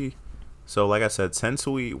like I said,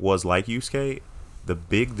 Sensui was like Yusuke. The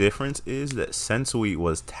big difference is that Sensui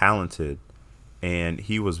was talented and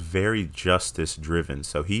he was very justice driven.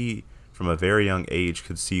 So he, from a very young age,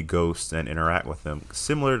 could see ghosts and interact with them,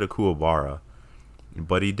 similar to Kuwabara.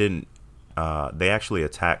 But he didn't. They actually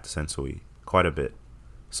attacked Sensui quite a bit.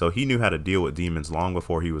 So he knew how to deal with demons long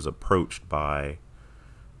before he was approached by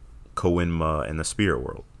Koenma and the spirit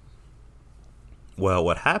world. Well,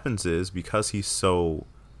 what happens is, because he's so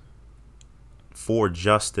for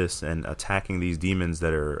justice and attacking these demons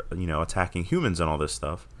that are, attacking humans and all this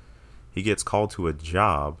stuff, he gets called to a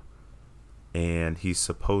job, and he's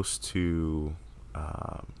supposed to,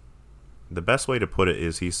 the best way to put it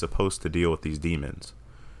is he's supposed to deal with these demons,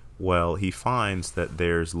 Well, he finds that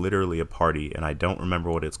there's literally a party, and I don't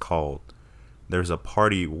remember what it's called. There's a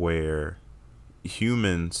party where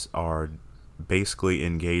humans are basically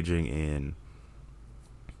engaging in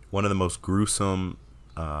one of the most gruesome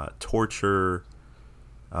torture,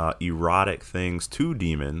 erotic things to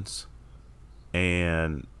demons.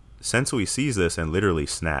 And Sensui sees this and literally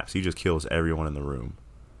snaps. He just kills everyone in the room.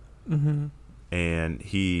 Mm-hmm. And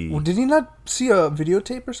he... Well, did he not see a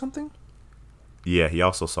videotape or something? Yeah, he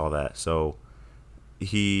also saw that. So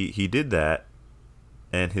he did that,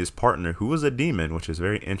 and his partner, who was a demon, which is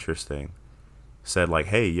very interesting, said like,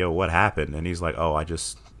 "Hey, yo, what happened?" And he's like, "Oh, I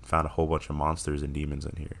just found a whole bunch of monsters and demons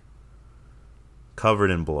in here, covered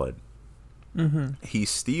in blood." Mm-hmm. He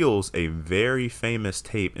steals a very famous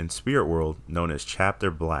tape in Spirit World known as Chapter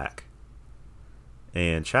Black.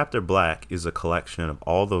 And Chapter Black is a collection of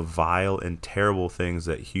all the vile and terrible things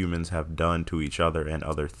that humans have done to each other and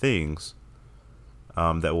other things,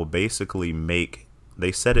 that will basically make...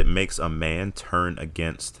 They said it makes a man turn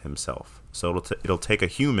against himself. So it'll take a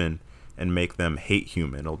human and make them hate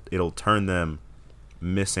human. It'll turn them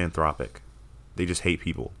misanthropic. They just hate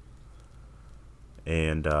people.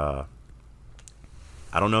 And I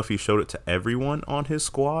don't know if he showed it to everyone on his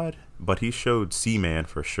squad, but he showed Seaman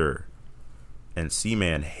for sure. And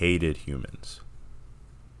Seaman hated humans.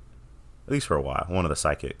 At least for a while. One of the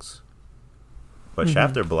psychics. But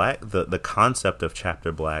Chapter Black, the concept of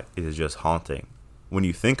Chapter Black is just haunting when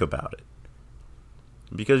you think about it.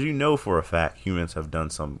 Because you know for a fact humans have done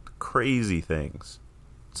some crazy things.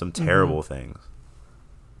 Some terrible things.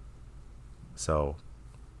 So...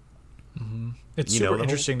 It's super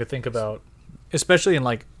interesting to think about, especially in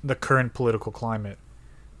like the current political climate,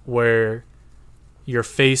 where you're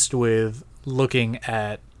faced with looking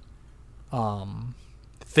at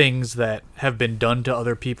things that have been done to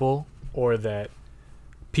other people, or that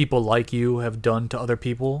people like you have done to other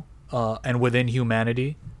people, and within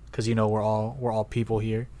humanity, because we're all people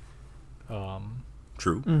here.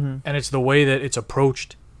 True. And it's the way that it's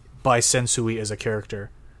approached by Sensui as a character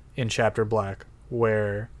in Chapter Black,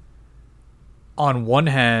 where on one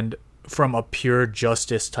hand, from a pure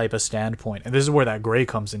justice type of standpoint, and this is where that gray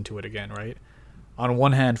comes into it again, right? On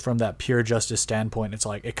one hand, from that pure justice standpoint, it's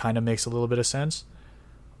like it kind of makes a little bit of sense,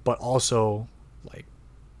 but also like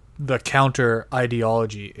the counter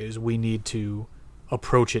ideology is we need to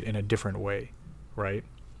approach it in a different way, right?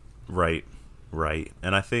 Right.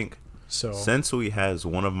 And I think Sensui has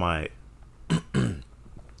one of my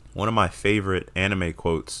favorite anime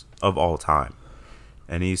quotes of all time.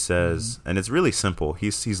 And he says, and it's really simple.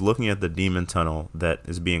 He's looking at the demon tunnel that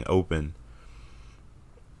is being opened,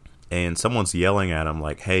 and someone's yelling at him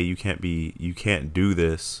like, "Hey, you can't do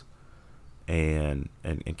this, and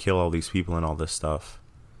kill all these people and all this stuff."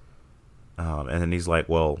 And then he's like,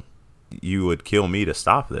 "Well, you would kill me to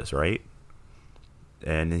stop this, right?"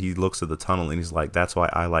 And he looks at the tunnel and he's like, "That's why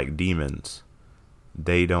I like demons.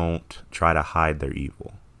 They don't try to hide their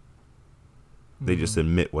evil. They just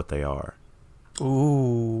admit what they are."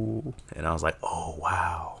 Ooh. And I was like, oh,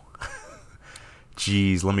 wow.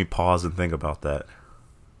 Jeez, let me pause and think about that.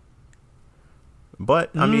 But,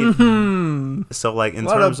 I mean, so like in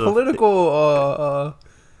terms of... political,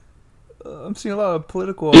 I'm seeing a lot of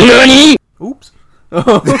political... Oops.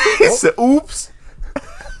 Oops.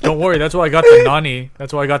 Don't worry, that's why I got the Nani.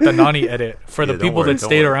 That's why I got the Nani edit for the people that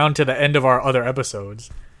stayed around to the end of our other episodes.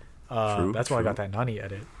 That's why I got that Nani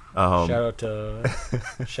edit. Shout out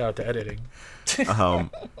to editing.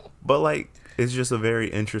 But like, it's just a very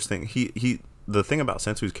interesting. The thing about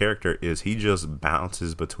Sensui's character is he just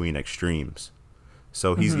bounces between extremes.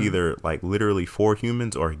 So he's either like literally for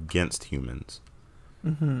humans or against humans.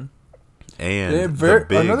 And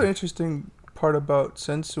another interesting part about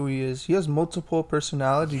Sensui is he has multiple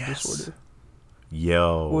personality disorder.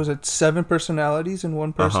 Yo, what was it, 7 personalities in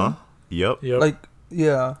one person? Yep. Like,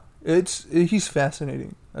 yeah, he's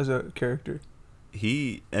fascinating as a character.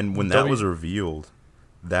 When that was revealed,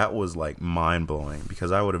 that was like mind blowing,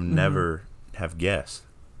 because I would have never have guessed.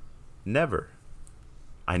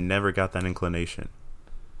 I never got that inclination.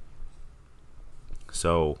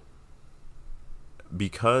 So,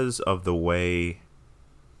 because of the way,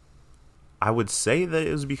 I would say that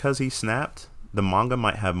it was because he snapped. The manga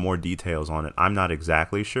might have more details on it. I'm not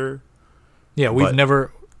exactly sure. Yeah, we've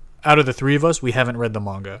never, out of the 3 of us, we haven't read the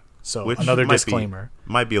manga. So another disclaimer.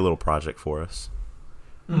 Might be a little project for us.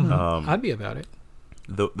 I'd be about it.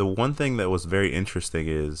 The one thing that was very interesting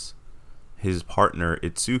is his partner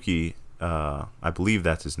Itsuki, I believe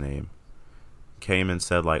that's his name, came and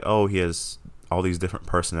said like, oh, he has all these different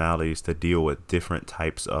personalities to deal with different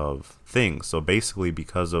types of things. So basically,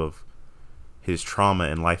 because of his trauma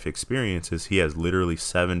and life experiences, he has literally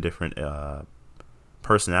 7 different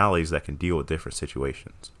personalities that can deal with different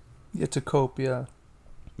situations. Yeah, to cope, yeah.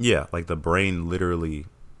 Yeah, like the brain literally,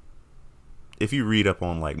 if you read up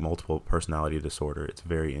on like multiple personality disorder, it's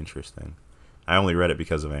very interesting. I only read it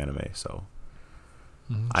because of anime, so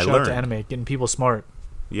I Shout learned. out to anime, getting people smart.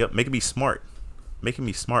 Yep, making me smart,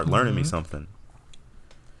 learning me something.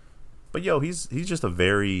 But yo, he's just a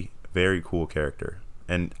very, very cool character,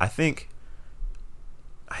 and I think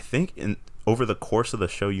in over the course of the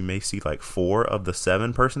show, you may see like 4 of the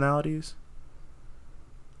 7 personalities.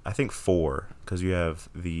 I think 4, because you have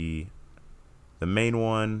the main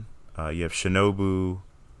one, you have Shinobu,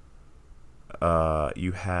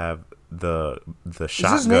 you have the shotgun.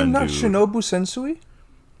 Is his name not dude. Shinobu Sensui?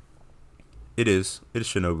 It is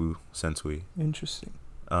Shinobu Sensui. Interesting.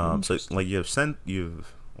 So like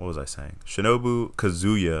you've what was I saying? Shinobu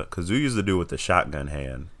Kazuya. Kazuya's the dude with the shotgun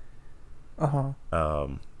hand.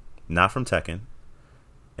 Not from Tekken.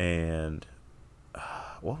 And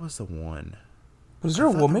what was the one? Was there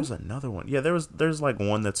a woman? There was another one. Yeah, there's like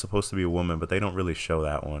one that's supposed to be a woman, but they don't really show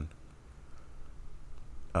that one.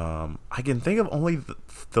 I can think of only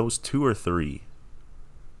those 2 or 3.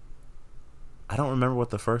 I don't remember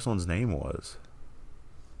what the first one's name was.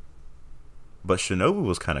 But Shinobu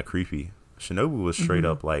was kind of creepy. Shinobu was straight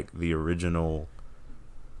up like the original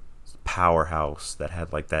powerhouse that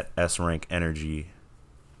had like that S rank energy.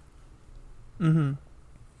 Mm-hmm.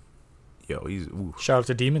 Yo, he's ooh. Shout out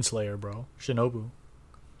to Demon Slayer, bro. Shinobu.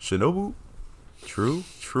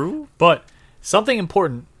 True. But something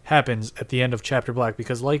important happens at the end of Chapter Black,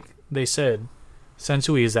 because like they said,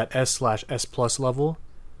 Sensui is at S/S+ level.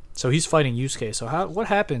 So he's fighting Yusuke. So what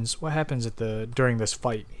happens at during this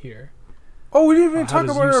fight here? Oh, we didn't even How talk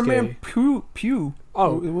does about our Yusuke- man Pew.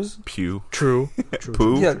 Oh, it was Pew. True.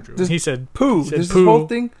 Pooh? Yeah, True. this- He said Pooh. He said There's Pooh. this whole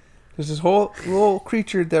thing. There's this whole little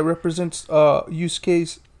creature that represents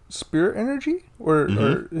Yusuke's spirit energy or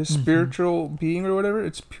his spiritual being or whatever.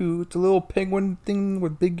 It's Pew. It's a little penguin thing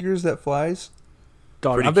with big ears that flies.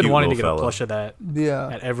 Dog, Pretty I've been cute wanting to little get a fella. plush of that Yeah.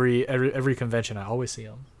 at every convention. I always see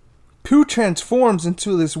him. Pew transforms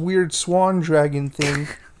into this weird swan dragon thing,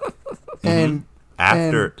 and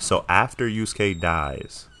After Yusuke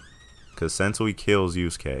dies, because Sensui kills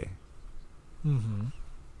Yusuke.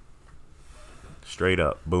 Straight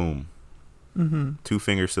up, boom. 2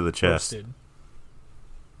 fingers to the chest. Roasted.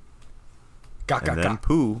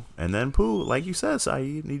 And then Pooh, like you said,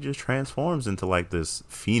 Saeed, he just transforms into like this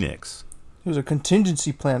phoenix. there's a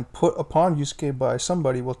contingency plan put upon Yusuke by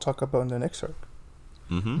somebody we'll talk about in the next arc.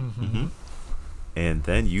 And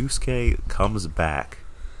then Yusuke comes back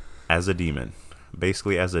as a demon,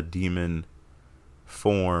 basically as a demon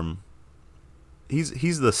form.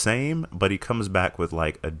 He's the same, but he comes back with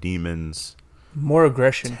like a demon's More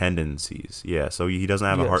aggression. tendencies. Yeah, so he doesn't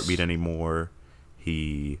have a Yes. heartbeat anymore.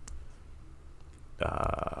 He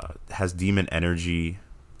has demon energy,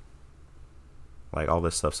 like all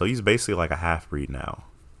this stuff. So he's basically like a half breed now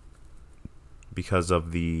because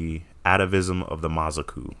of the atavism of the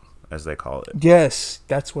Mazaku, as they call it. Yes,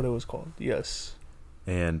 that's what it was called. Yes.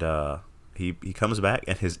 And he comes back,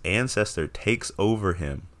 and his ancestor takes over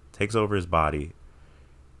his body.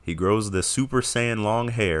 He grows the Super Saiyan long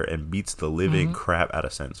hair and beats the living crap out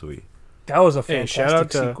of Sensui. That was a Hey,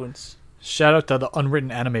 fantastic sequence. Shout out to the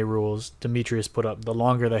unwritten anime rules Demetrius put up. The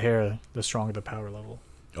longer the hair, the stronger the power level.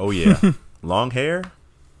 Oh yeah, long hair.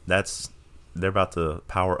 They're about to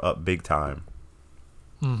power up big time.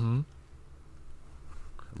 Long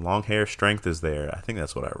hair strength is there. I think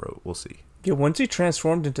that's what I wrote. We'll see. Yeah, once he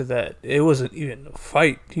transformed into that, it wasn't even a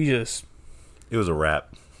fight. He just, It was a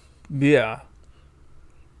wrap. yeah.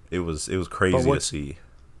 It was crazy to what's- see.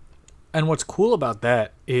 And what's cool about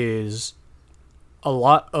that is a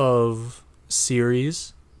lot of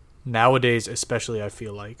series nowadays, especially, I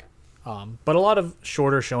feel like, but a lot of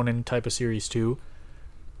shorter shonen type of series too,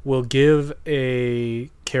 will give a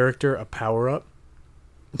character a power up,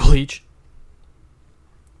 Bleach,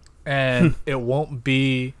 and it won't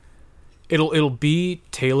be. It'll be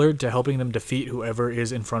tailored to helping them defeat whoever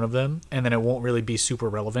is in front of them, and then it won't really be super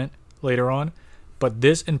relevant later on. But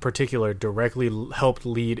this in particular directly helped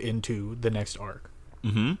lead into the next arc,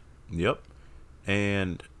 Yep.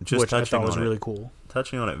 And just which I touching thought was on really it, cool.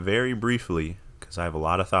 touching on it very briefly, because I have a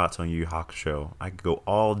lot of thoughts on Yu Yu Hakusho. I could go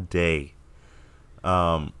all day.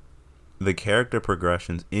 The character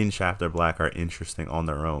progressions in Chapter Black are interesting on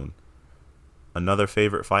their own. Another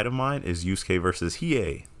favorite fight of mine is Yusuke versus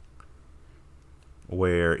Hiei,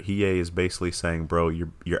 where Hiei is basically saying, "Bro,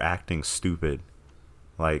 you're acting stupid."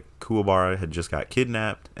 Like Kuwabara had just got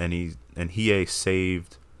kidnapped, and Hiei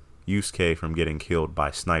saved Yusuke from getting killed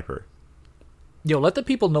by Sniper. Yo, let the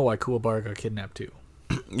people know why Kuwabara got kidnapped too.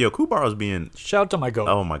 Yo, Kuwabara's being... Shout out to my goat.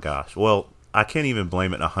 Oh my gosh. Well, I can't even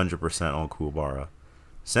blame it 100% on Kuwabara.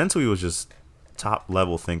 Sensui was just top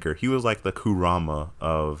level thinker. He was like the Kurama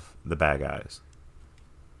of the bad guys.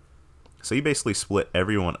 So he basically split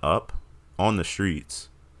everyone up on the streets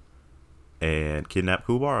and kidnapped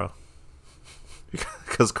Kuwabara.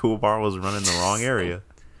 Because Kuwabara was running the wrong area.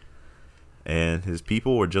 And his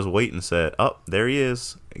people were just waiting and said, oh, there he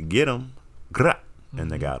is. Get him.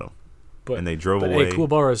 And they got him. And they drove away. Hey,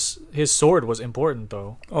 Kuwabara's his sword was important,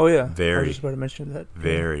 though. Oh, yeah. Very. I was just about to mention that.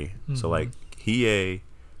 Very. So, like, Hiei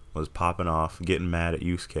was popping off, getting mad at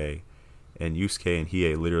Yusuke. And Yusuke and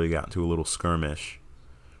Hiei literally got into a little skirmish.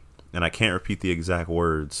 And I can't repeat the exact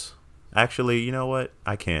words. Actually, you know what?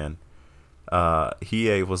 I can.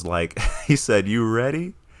 Hiei was like, he said, you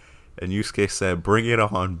ready? And Yusuke said, bring it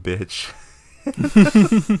on, bitch.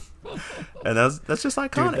 And that's just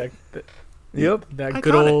iconic. Dude, Yep. That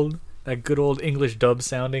good old English dub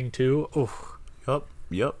sounding too. Oof.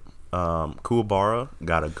 Yep. Kuwabara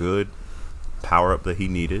got a good power up that he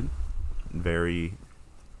needed. It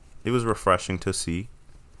was refreshing to see.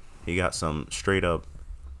 He got some straight up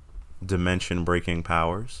dimension breaking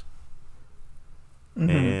powers.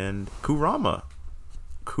 And Kurama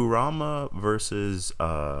versus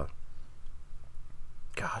gosh,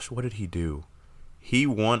 what did he do? He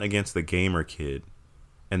won against the gamer kid,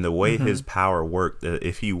 and the way his power worked,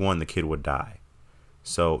 if he won, the kid would die.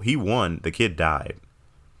 So he won, the kid died.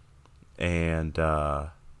 And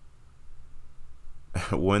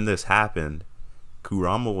when this happened,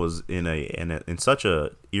 Kurama was in such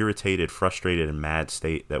a irritated, frustrated, and mad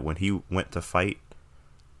state that when he went to fight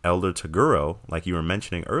Elder Toguro, like you were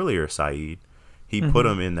mentioning earlier, Saeed, he put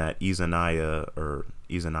him in that Izanaya,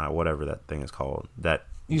 whatever that thing is called, that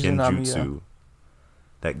Izanami, genjutsu,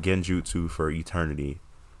 that genjutsu for eternity.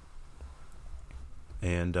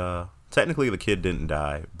 And technically the kid didn't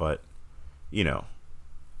die, but you know,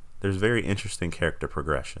 there's very interesting character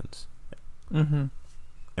progressions. And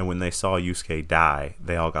when they saw Yusuke die,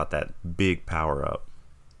 they all got that big power up.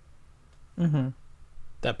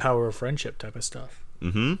 That power of friendship type of stuff.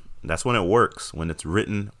 That's when it works, when it's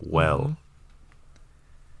written well.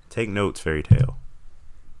 Take notes, Fairy Tail.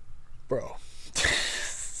 Bro.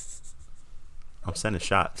 I'm sending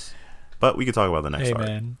shots. But we can talk about the next arc.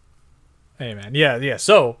 Hey, man. Yeah.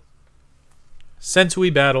 So,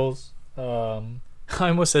 Sensui battles. I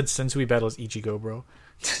almost said Sensui battles Ichigo, bro.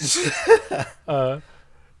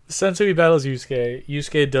 Sensui battles Yusuke.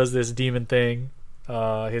 Yusuke does this demon thing.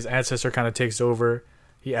 His ancestor kind of takes over.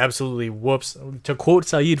 He absolutely whoops. To quote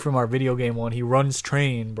Saeed from our video game one, he runs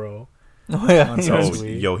train, bro. Oh, yeah. On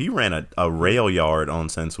Sensui. Yo, he ran a rail yard on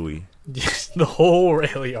Sensui. The whole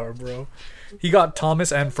rail yard, bro. He got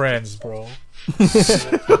Thomas and Friends, bro.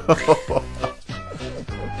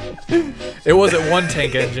 It wasn't one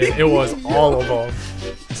tank engine. It was all of them.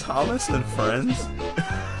 Thomas and Friends?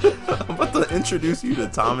 I'm about to introduce you to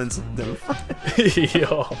Thomas and Friends.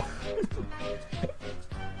 Yo.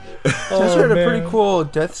 That's a pretty cool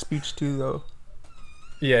death speech too, though.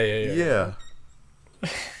 Yeah.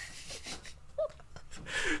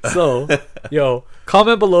 So, yo,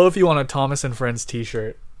 comment below if you want a Thomas and Friends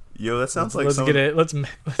T-shirt. Yo, that sounds like let's something. get it.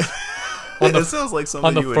 It sounds like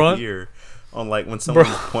something you would hear on like when someone's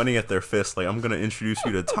pointing at their fist. Like, I'm gonna introduce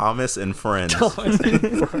you to Thomas and Friends. Thomas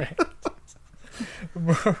and Friends.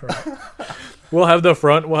 We'll have the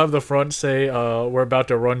front say we're about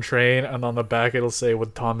to run train, and on the back it'll say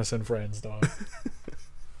with Thomas and Friends, dog.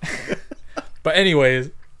 But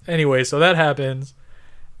anyway, so that happens,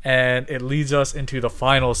 and it leads us into the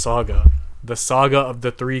final saga, the saga of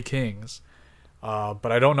the Three Kings.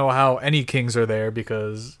 But I don't know how any kings are there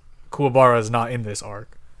because Kuwabara is not in this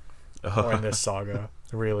arc or in this saga,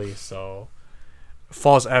 really. So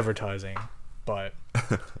false advertising. But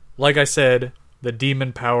like I said, the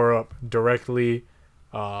demon power up directly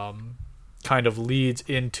kind of leads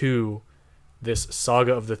into this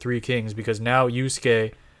saga of the Three Kings, because now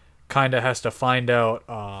Yusuke kind of has to find out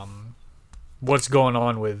what's going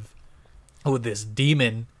on with this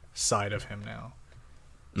demon side of him now.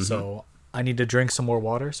 So I need to drink some more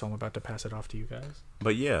water, so I'm about to pass it off to you guys.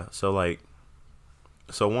 But yeah, so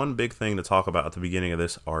one big thing to talk about at the beginning of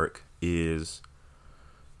this arc is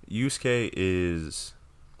Yusuke is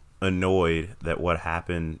annoyed that what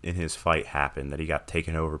happened in his fight happened, that he got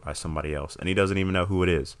taken over by somebody else, and he doesn't even know who it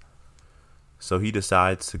is. So he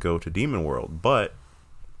decides to go to Demon World. But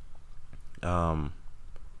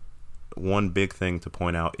one big thing to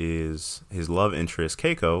point out is his love interest,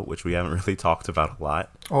 Keiko, which we haven't really talked about a lot.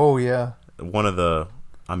 Oh, yeah. One of the...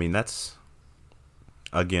 I mean, that's...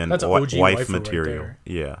 Again, that's OG wife waifu material. Right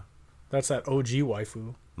yeah. That's that OG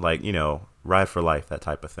waifu. Like, ride for life, that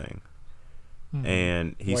type of thing. Mhm.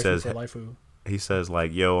 And he Waifu says, for waifu. he says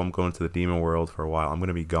like, yo, I'm going to the demon world for a while. I'm going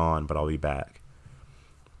to be gone, but I'll be back.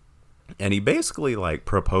 And he basically like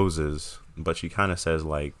proposes, but she kind of says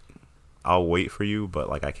like, I'll wait for you, but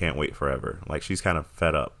like I can't wait forever. Like she's kind of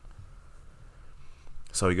fed up.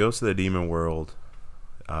 So he goes to the demon world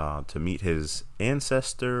to meet his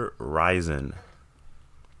ancestor Ryzen,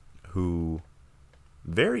 who,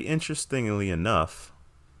 very interestingly enough,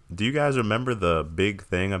 do you guys remember the big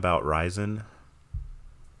thing about Ryzen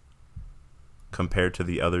compared to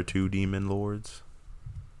the other two demon lords?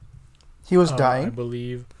 He was I dying.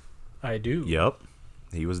 believe I do. Yep,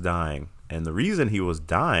 he was dying. And the reason he was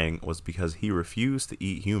dying was because he refused to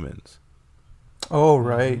eat humans. Oh,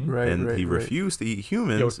 right, Mhm. right, And right. he right. refused to eat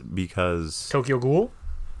humans because... Tokyo Ghoul?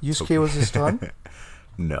 Yusuke was his son?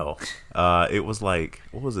 No. It was like,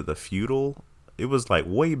 what was it, the feudal? It was like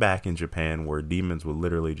way back in Japan where demons would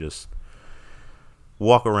literally just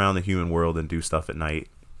walk around the human world and do stuff at night.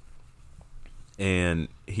 And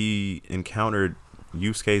he encountered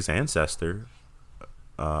Yusuke's ancestor,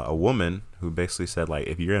 a woman who basically said, like,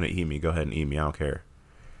 if you're going to eat me, go ahead and eat me. I don't care.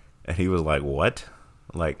 And he was like, what?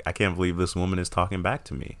 Like, I can't believe this woman is talking back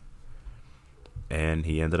to me. And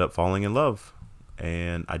he ended up falling in love.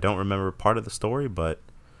 And I don't remember part of the story, but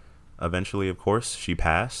eventually, of course, she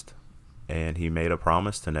passed. And he made a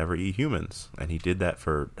promise to never eat humans. And he did that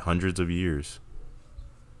for hundreds of years.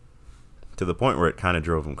 To the point where it kind of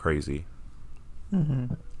drove him crazy.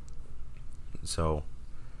 Mm-hmm. So,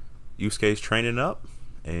 Yusuke's training up.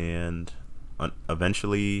 And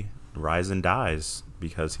eventually, Ryzen dies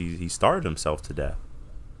because he starved himself to death.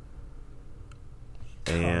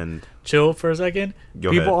 And Chill for a second.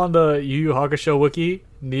 Go People ahead. on the Yu Yu Hakusho wiki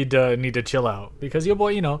need to chill out because your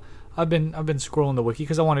boy, I've been scrolling the wiki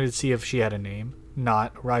because I wanted to see if she had a name,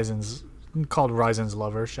 not Ryzen's called Ryzen's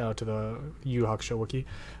lover. Shout out to the Yu Yu Hakusho wiki,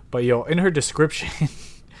 but in her description,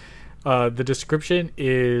 the description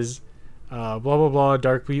is blah blah blah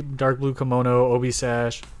dark blue kimono obi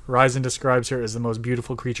sash. Ryzen describes her as the most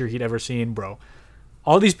beautiful creature he'd ever seen, bro.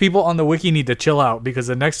 All these people on the wiki need to chill out because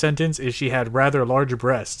the next sentence is she had rather large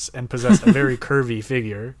breasts and possessed a very curvy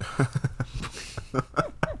figure.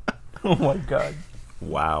 Oh my god.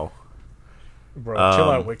 wow. Bro, chill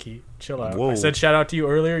out, wiki. Chill out. Whoa. I said shout out to you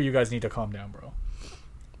earlier. You guys need to calm down, bro.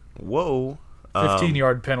 Whoa.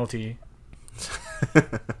 15-yard penalty.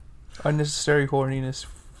 Unnecessary horniness.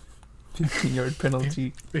 15-yard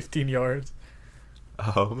penalty. 15 yards.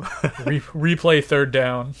 Replay Third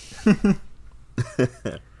down.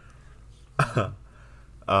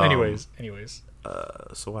 Anyways.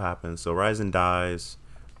 So what happens? So Ryzen dies.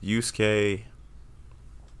 Yusuke,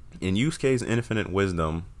 in Yusuke's infinite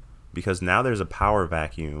wisdom, because now there's a power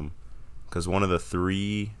vacuum, because one of the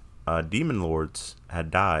three demon lords had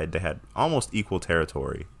died. They had almost equal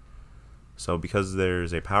territory. So because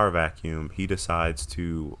there's a power vacuum, he decides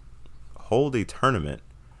to hold a tournament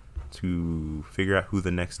to figure out who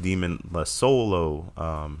the next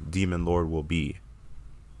solo demon lord will be.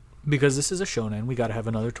 Because this is a shonen, we got to have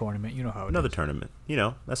another tournament. You know how it Another is. tournament.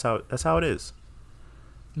 That's how it is.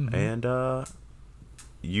 Mhm. And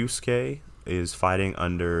Yusuke is fighting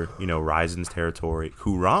under, Ryzen's territory.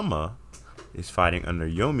 Kurama is fighting under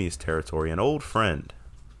Yomi's territory, an old friend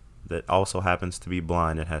that also happens to be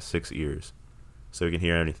blind and has 6 ears, so he can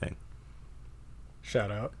hear anything.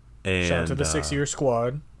 Shout out. And Shout out to the 6-year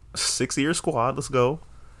squad. 6-year squad, let's go.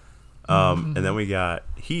 And then we got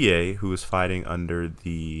Hiei, who is fighting under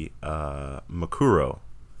the Makuro,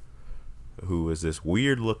 who is this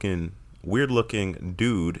weird looking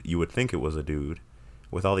dude. You would think it was a dude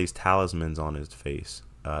with all these talismans on his face.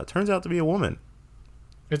 Turns out to be a woman.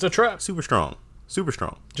 It's a trap. Super strong.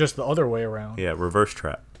 Just the other way around. Yeah, reverse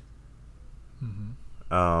trap.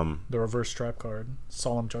 The reverse trap card.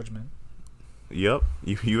 Solemn Judgment. Yep,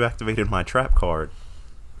 you activated my trap card.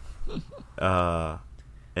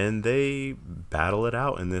 And they battle it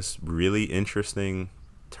out in this really interesting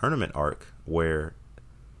tournament arc where,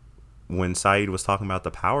 when Saeed was talking about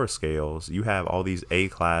the power scales, you have all these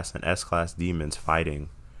A-class and S-class demons fighting,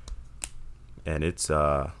 and it's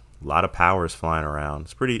a lot of powers flying around.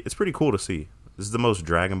 It's pretty cool to see. This is the most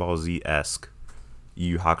Dragon Ball Z-esque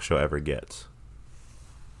Yu Yu Hakusho ever gets.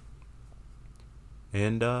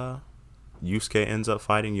 And Yusuke ends up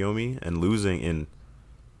fighting Yomi and losing in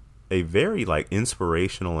a very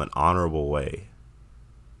inspirational and honorable way.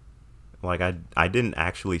 I didn't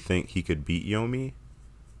actually think he could beat Yomi,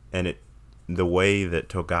 and the way that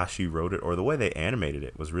Togashi wrote it, or the way they animated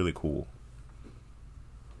it, was really cool.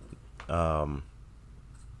 Yeah.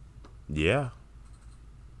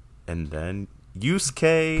 And then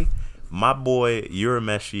Yusuke my boy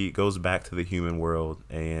Urameshi goes back to the human world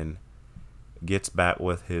and gets back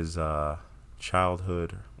with his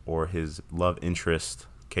childhood or his love interest,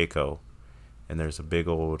 Keiko. And there's a big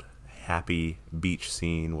old happy beach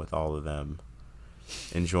scene with all of them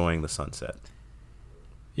enjoying the sunset.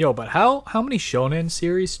 Yo, but how many shonen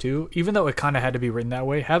series too, even though it kind of had to be written that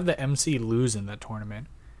way, have the MC lose in that tournament,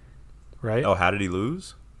 right? Oh, how did he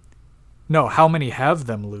lose? No, how many have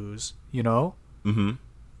them lose, you know? Mm-hmm.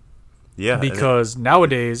 Yeah. Because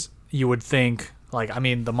nowadays, you would think, like, I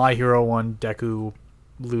mean, the My Hero one, Deku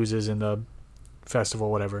loses in the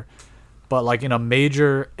festival, whatever. But, like, in a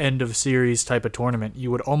major end-of-series type of tournament,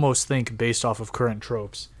 you would almost think, based off of current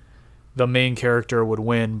tropes, the main character would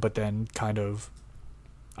win, but then kind of,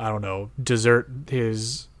 I don't know, desert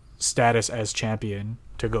his status as champion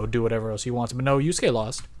to go do whatever else he wants. But no, Yusuke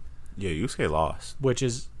lost. Yeah, Yusuke lost. Which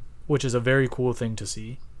is a very cool thing to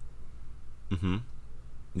see. Mm-hmm.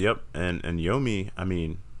 Yep, and Yomi, I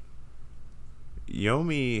mean,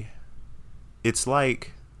 Yomi, it's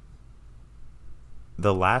like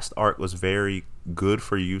the last arc was very good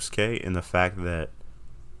for Yusuke in the fact that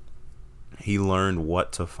he learned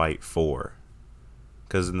what to fight for.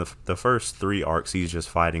 Because in the first 3 arcs, he's just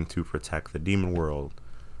fighting to protect the demon world.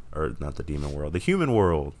 Or not the demon world, the human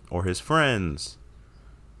world. Or his friends.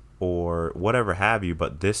 Or whatever have you.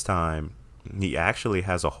 But this time, he actually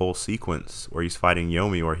has a whole sequence where he's fighting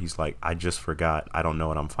Yomi where he's like, I just forgot. I don't know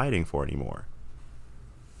what I'm fighting for anymore.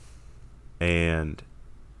 And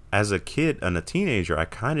as a kid and a teenager, I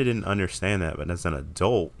kind of didn't understand that. But as an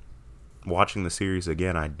adult, watching the series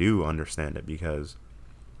again, I do understand it because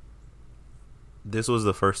this was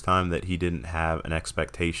the first time that he didn't have an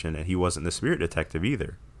expectation, and he wasn't the spirit detective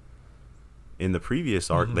either. In the previous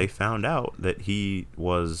arc, they found out that he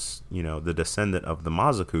was, you know, the descendant of the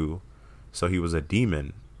Mazaku, so he was a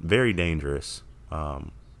demon, very dangerous.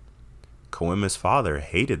 Koenma's father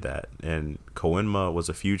hated that, and Koenma was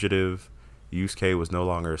a fugitive. Yusuke was no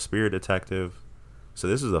longer a spirit detective. So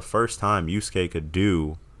this is the first time Yusuke could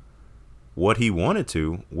do what he wanted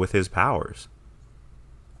to with his powers.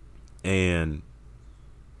 And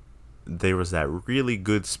there was that really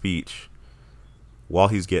good speech while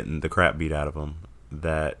he's getting the crap beat out of him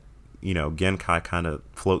that, you know, Genkai kind of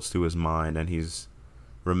floats through his mind, and he's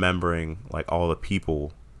remembering like all the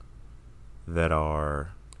people that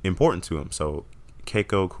are important to him. So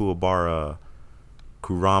Keiko, Kuwabara,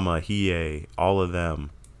 Kurama, Hiei, all of them.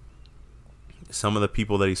 Some of the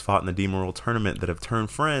people that he's fought in the Demon World tournament that have turned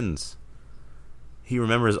friends. He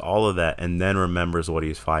remembers all of that and then remembers what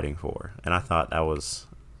he's fighting for. And I thought that was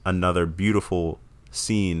another beautiful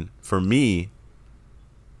scene for me.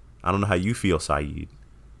 I don't know how you feel, Saeed,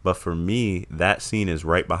 but for me, that scene is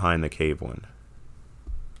right behind the cave one.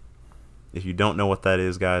 If you don't know what that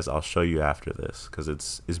is, guys, I'll show you after this because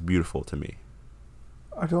it's beautiful to me.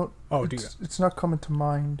 I don't. Oh, it's not coming to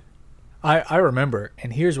mind. I remember,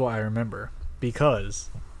 and here's why I remember.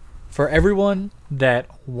 Because for everyone that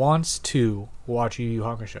wants to watch Yu Yu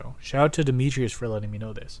Hakusho, shout out to Demetrius for letting me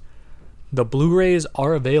know this. The Blu-rays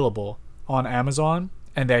are available on Amazon,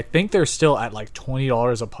 and I think they're still at like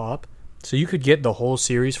 $20 a pop. So you could get the whole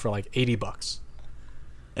series for like $80.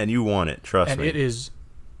 And you want it, trust me. And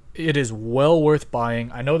it is well worth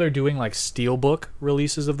buying. I know they're doing like steelbook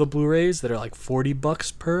releases of the Blu-rays that are like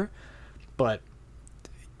 $40 per, but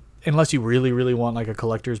unless you really, really want like a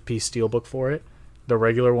collector's piece steelbook for it, the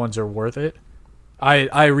regular ones are worth it.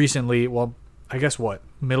 I recently, well, I guess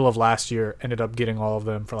middle of last year, ended up getting all of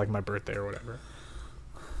them for like my birthday or whatever.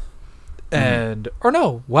 And, or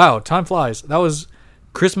no, wow, time flies. That was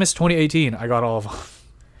Christmas 2018. I got all of them.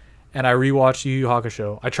 And I rewatched Yu Yu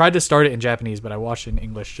Hakusho. I tried to start it in Japanese, but I watched it in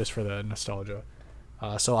English just for the nostalgia.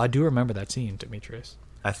 So I do remember that scene, Demetrius.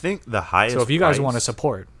 I think the highest. So if you guys want to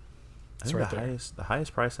support, it's right there. The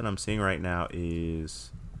highest price that I'm seeing right now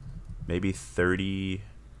is maybe 30.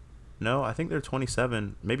 No, I think they're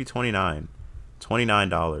 27, maybe 29.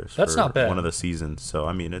 $29. That's not bad. One of the seasons. So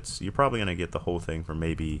I mean, you're probably gonna get the whole thing for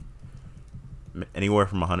maybe anywhere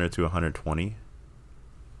from 100 to 120.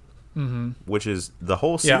 Mm-hmm. Which is the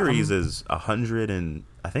whole series is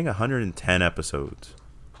 110 episodes.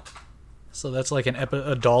 So that's like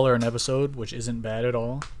 $1 an episode, which isn't bad at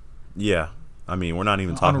all. Yeah, I mean we're not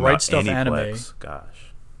even talking on Right about Stuff Aniplex. Anime.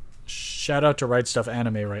 Gosh, shout out to Right Stuff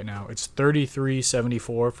Anime right now. It's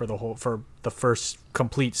 $33.74 for the first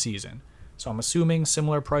complete season. So I'm assuming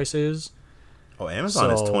similar prices. Oh,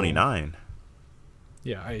 Amazon is $29.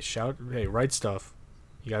 Yeah, hey, Right Stuff.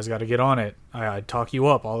 You guys got to get on it. I talk you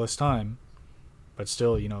up all this time, but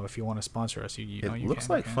still, you know, if you want to sponsor us, you know, you looks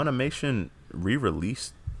can. like Funimation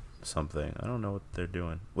re-released something. I don't know what they're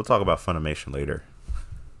doing. We'll talk about Funimation later.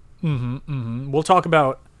 We'll talk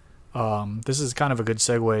about. This is kind of a good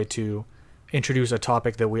segue to introduce a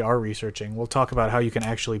topic that we are researching. We'll talk about how you can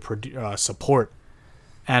actually support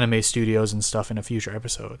anime studios and stuff in a future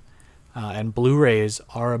episode. And Blu-rays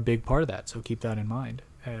are a big part of that, so keep that in mind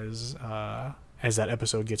as that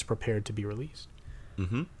episode gets prepared to be released.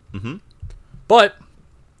 But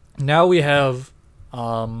now we have,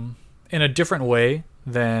 in a different way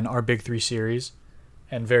than our Big Three series,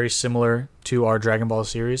 and very similar to our Dragon Ball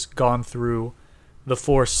series, gone through the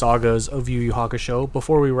 4 sagas of Yu Yu Hakusho.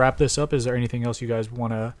 Before we wrap this up, is there anything else you guys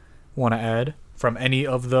want to add from any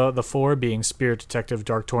of the 4, being Spirit Detective,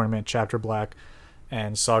 Dark Tournament, Chapter Black,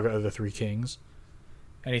 and Saga of the Three Kings?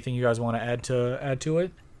 Anything you guys want to add to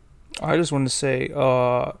it? I just want to say,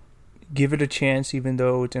 give it a chance, even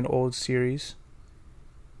though it's an old series.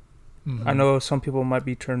 I know some people might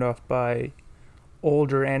be turned off by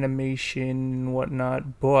older animation and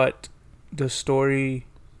whatnot, but the story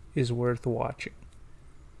is worth watching.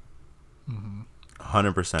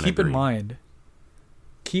 100% Keep agree.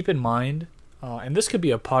 in mind, and this could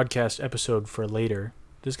be a podcast episode for later.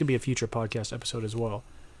 This could be a future podcast episode as well.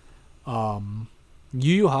 Yu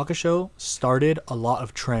Yu Hakusho started a lot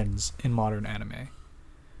of trends in modern anime.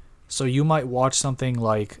 So you might watch something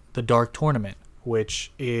like The Dark Tournament,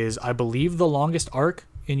 which is, I believe, the longest arc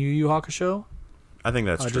in Yu Yu Hakusho. I think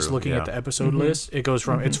that's true. Just looking at the episode list, it goes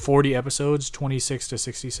from it's 40 episodes, 26 to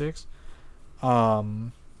 66,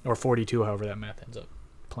 or 42, however that math ends up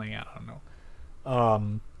playing out. I don't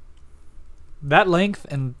know. That length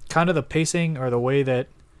and kind of the pacing or the way that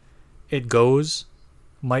it goes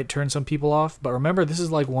might turn some people off, but remember, this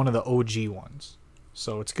is like one of the OG ones,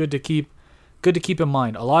 so it's good to keep in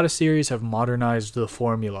mind. A lot of series have modernized the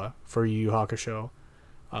formula for Yu Yu Hakusho,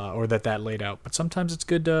 or that laid out, but sometimes it's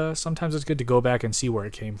good to go back and see where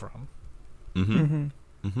it came from.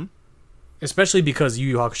 Especially because Yu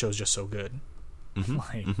Yu Hakusho is just so good.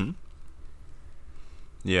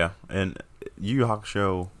 Yeah, and Yu Yu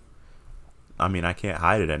Hakusho, I mean, I can't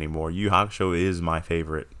hide it anymore. Yu Yu Hakusho is my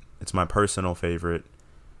favorite. It's my personal favorite.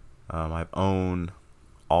 I've owned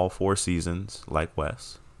all 4 seasons, like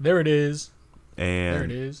Wes. There it is. And there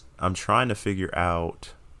it is. I'm trying to figure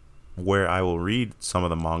out where I will read some of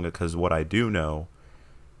the manga, because what I do know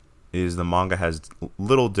is the manga has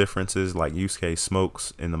little differences, like Yusuke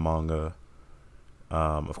smokes in the manga.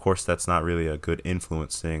 Of course, that's not really a good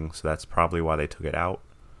influence thing, so that's probably why they took it out.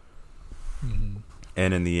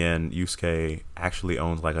 And in the end, Yusuke actually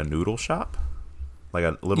owns like a noodle shop, like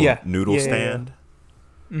a little noodle stand.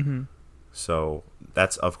 So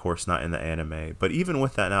that's, of course, not in the anime. But even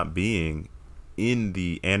with that not being in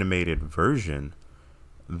the animated version,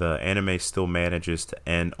 the anime still manages to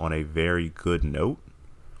end on a very good note.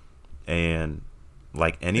 And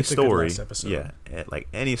like any story, like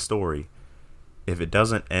any story, if it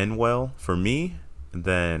doesn't end well for me,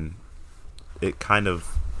 then it kind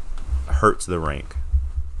of hurts the rank.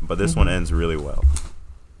 But this one ends really well.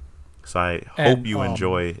 So I hope you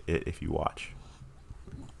enjoy it if you watch.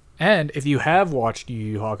 And if you have watched Yu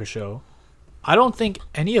Yu Hakusho, I don't think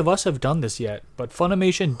any of us have done this yet, but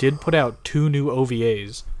Funimation did put out 2 new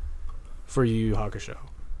OVAs for Yu Yu Hakusho.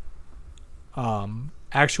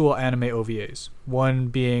 Actual anime OVAs. One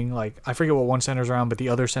being, like, I forget what one centers around, but the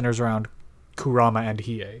other centers around Kurama and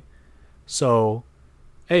Hiei. So,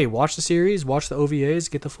 hey, watch the series, watch the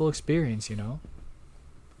OVAs, get the full experience, you know?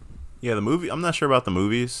 Yeah, the movie, I'm not sure about the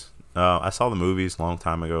movies. I saw the movies a long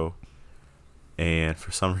time ago. And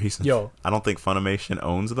for some reason, I don't think Funimation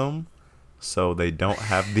owns them, so they don't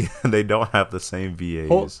have the same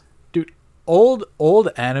VAs. Dude, old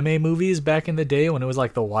anime movies back in the day when it was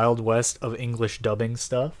like the Wild West of English dubbing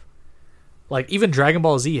stuff. Like even Dragon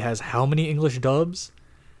Ball Z has how many English dubs?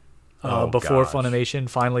 Before Funimation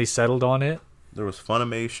finally settled on it. There was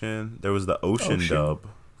Funimation. There was the Ocean dub.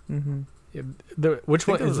 Yeah, which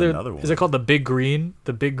one is there? Another one. Is it called the Big Green?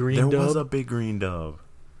 The Big Green dub. There was a Big Green dub.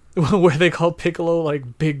 Where they call Piccolo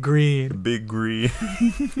like Big Green. Big Green.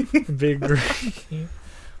 Big Green.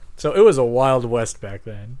 So it was a Wild West back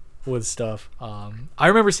then with stuff. I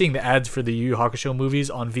remember seeing the ads for the Yu Yu Hakusho movies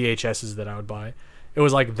on VHSs that I would buy. It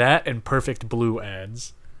was like that and Perfect Blue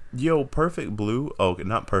ads. Yo, Perfect Blue? Oh,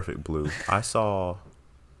 not Perfect Blue. I saw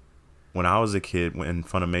when I was a kid, when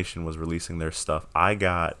Funimation was releasing their stuff, I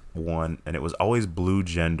got one, and it was always Blue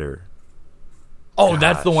Gender. Oh,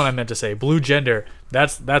 that's the one I meant to say. Blue Gender.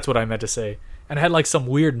 That's what I meant to say. And it had like some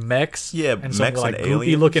weird mechs. Yeah, and some like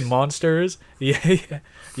goopy looking monsters. Yeah.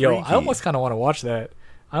 Yo, I almost kind of want to watch that.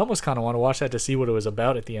 To see what it was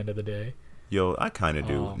about at the end of the day. Yo, I kind of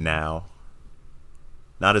do now.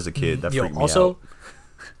 Not as a kid. That freaked me out.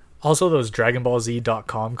 Also those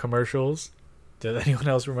DragonBallZ.com commercials. Does anyone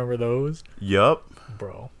else remember those? Yup.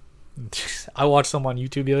 Bro. I watched some on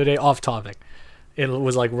YouTube the other day, off topic. It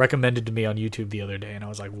was like recommended to me on YouTube the other day, and I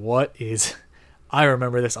was like, what is... I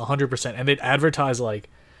remember this 100%. And they'd advertise like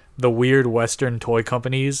the weird Western toy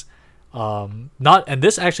companies. And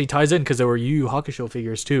this actually ties in because there were Yu Yu Hakusho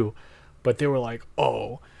figures too. But they were like,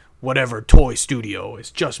 oh, whatever toy studio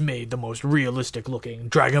has just made the most realistic looking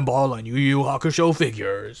Dragon Ball and Yu Yu Hakusho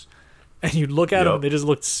figures. And you'd look at them, they just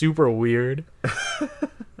looked super weird.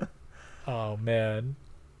 Oh, man.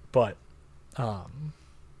 But,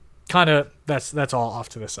 kind of, that's all off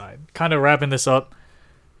to the side. Kind of wrapping this up.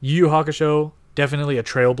 Yu Yu Hakusho, definitely a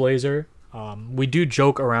trailblazer. We do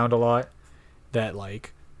joke around a lot that,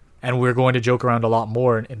 like, and we're going to joke around a lot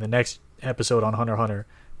more in the next episode on Hunter x Hunter,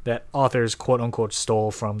 that authors quote-unquote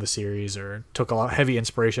stole from the series or took a lot heavy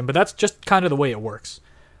inspiration, but that's just kind of the way it works,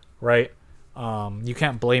 right? You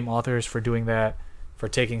can't blame authors for doing that, for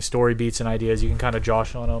taking story beats and ideas. You can kind of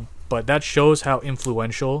josh on them, but that shows how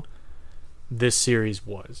influential this series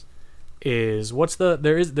was. There's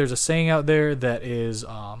a saying out there that is,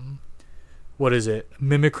 what is it?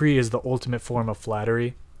 Mimicry is the ultimate form of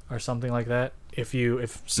flattery, or something like that.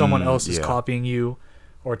 If someone else is copying you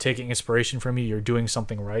or taking inspiration from you, you're doing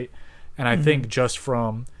something right. And I think just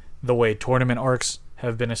from the way tournament arcs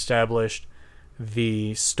have been established,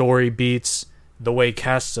 the story beats, the way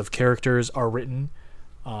casts of characters are written,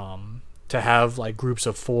 to have like groups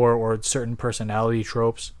of 4 or certain personality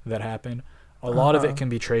tropes that happen, a lot of it can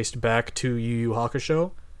be traced back to Yu Yu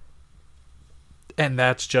Hakusho. And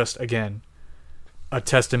that's just, again, a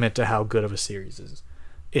testament to how good of a series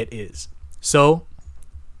it is. So,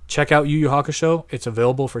 check out Yu Yu Hakusho. It's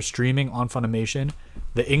available for streaming on Funimation.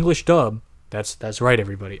 The English dub, that's right,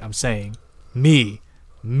 everybody. I'm saying, I'm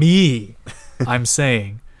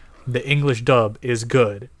saying the English dub is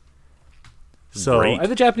good. So, and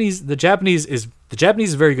the Japanese is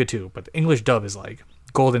very good too, but the English dub is like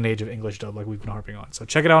golden age of English dub, like we've been harping on. So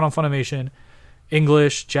check it out on Funimation.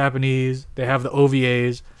 English, Japanese, they have the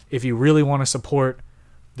OVAs. If you really want to support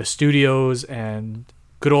the studios and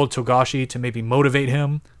good old Togashi to maybe motivate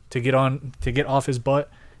him to get off his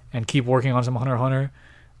butt and keep working on some Hunter x Hunter,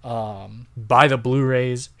 buy the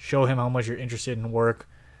Blu-rays, show him how much you're interested in work.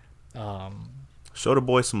 Show the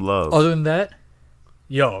boy some love. Other than that,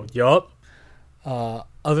 other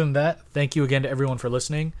than that, thank you again to everyone for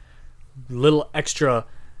listening. Little extra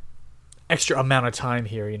amount of time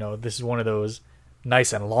here. You know, this is one of those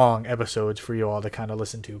nice and long episodes for you all to kind of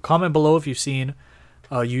listen to. Comment below if you've seen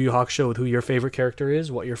Yu Yu Hakusho with who your favorite character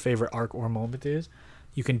is, what your favorite arc or moment is.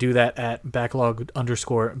 You can do that at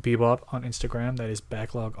backlog_bebop on Instagram. That is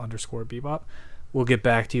backlog_bebop. We'll get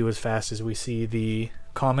back to you as fast as we see the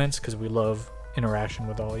comments because we love interaction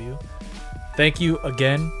with all of you. Thank you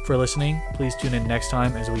again for listening. Please tune in next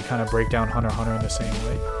time as we kind of break down Hunter x Hunter in the same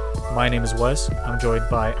way. My name is Wes. I'm joined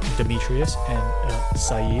by Demetrius and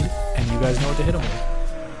Saeed, and you guys know what to hit them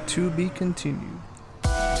with. To be continued.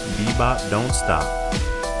 Bebop don't stop.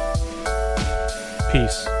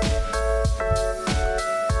 Peace.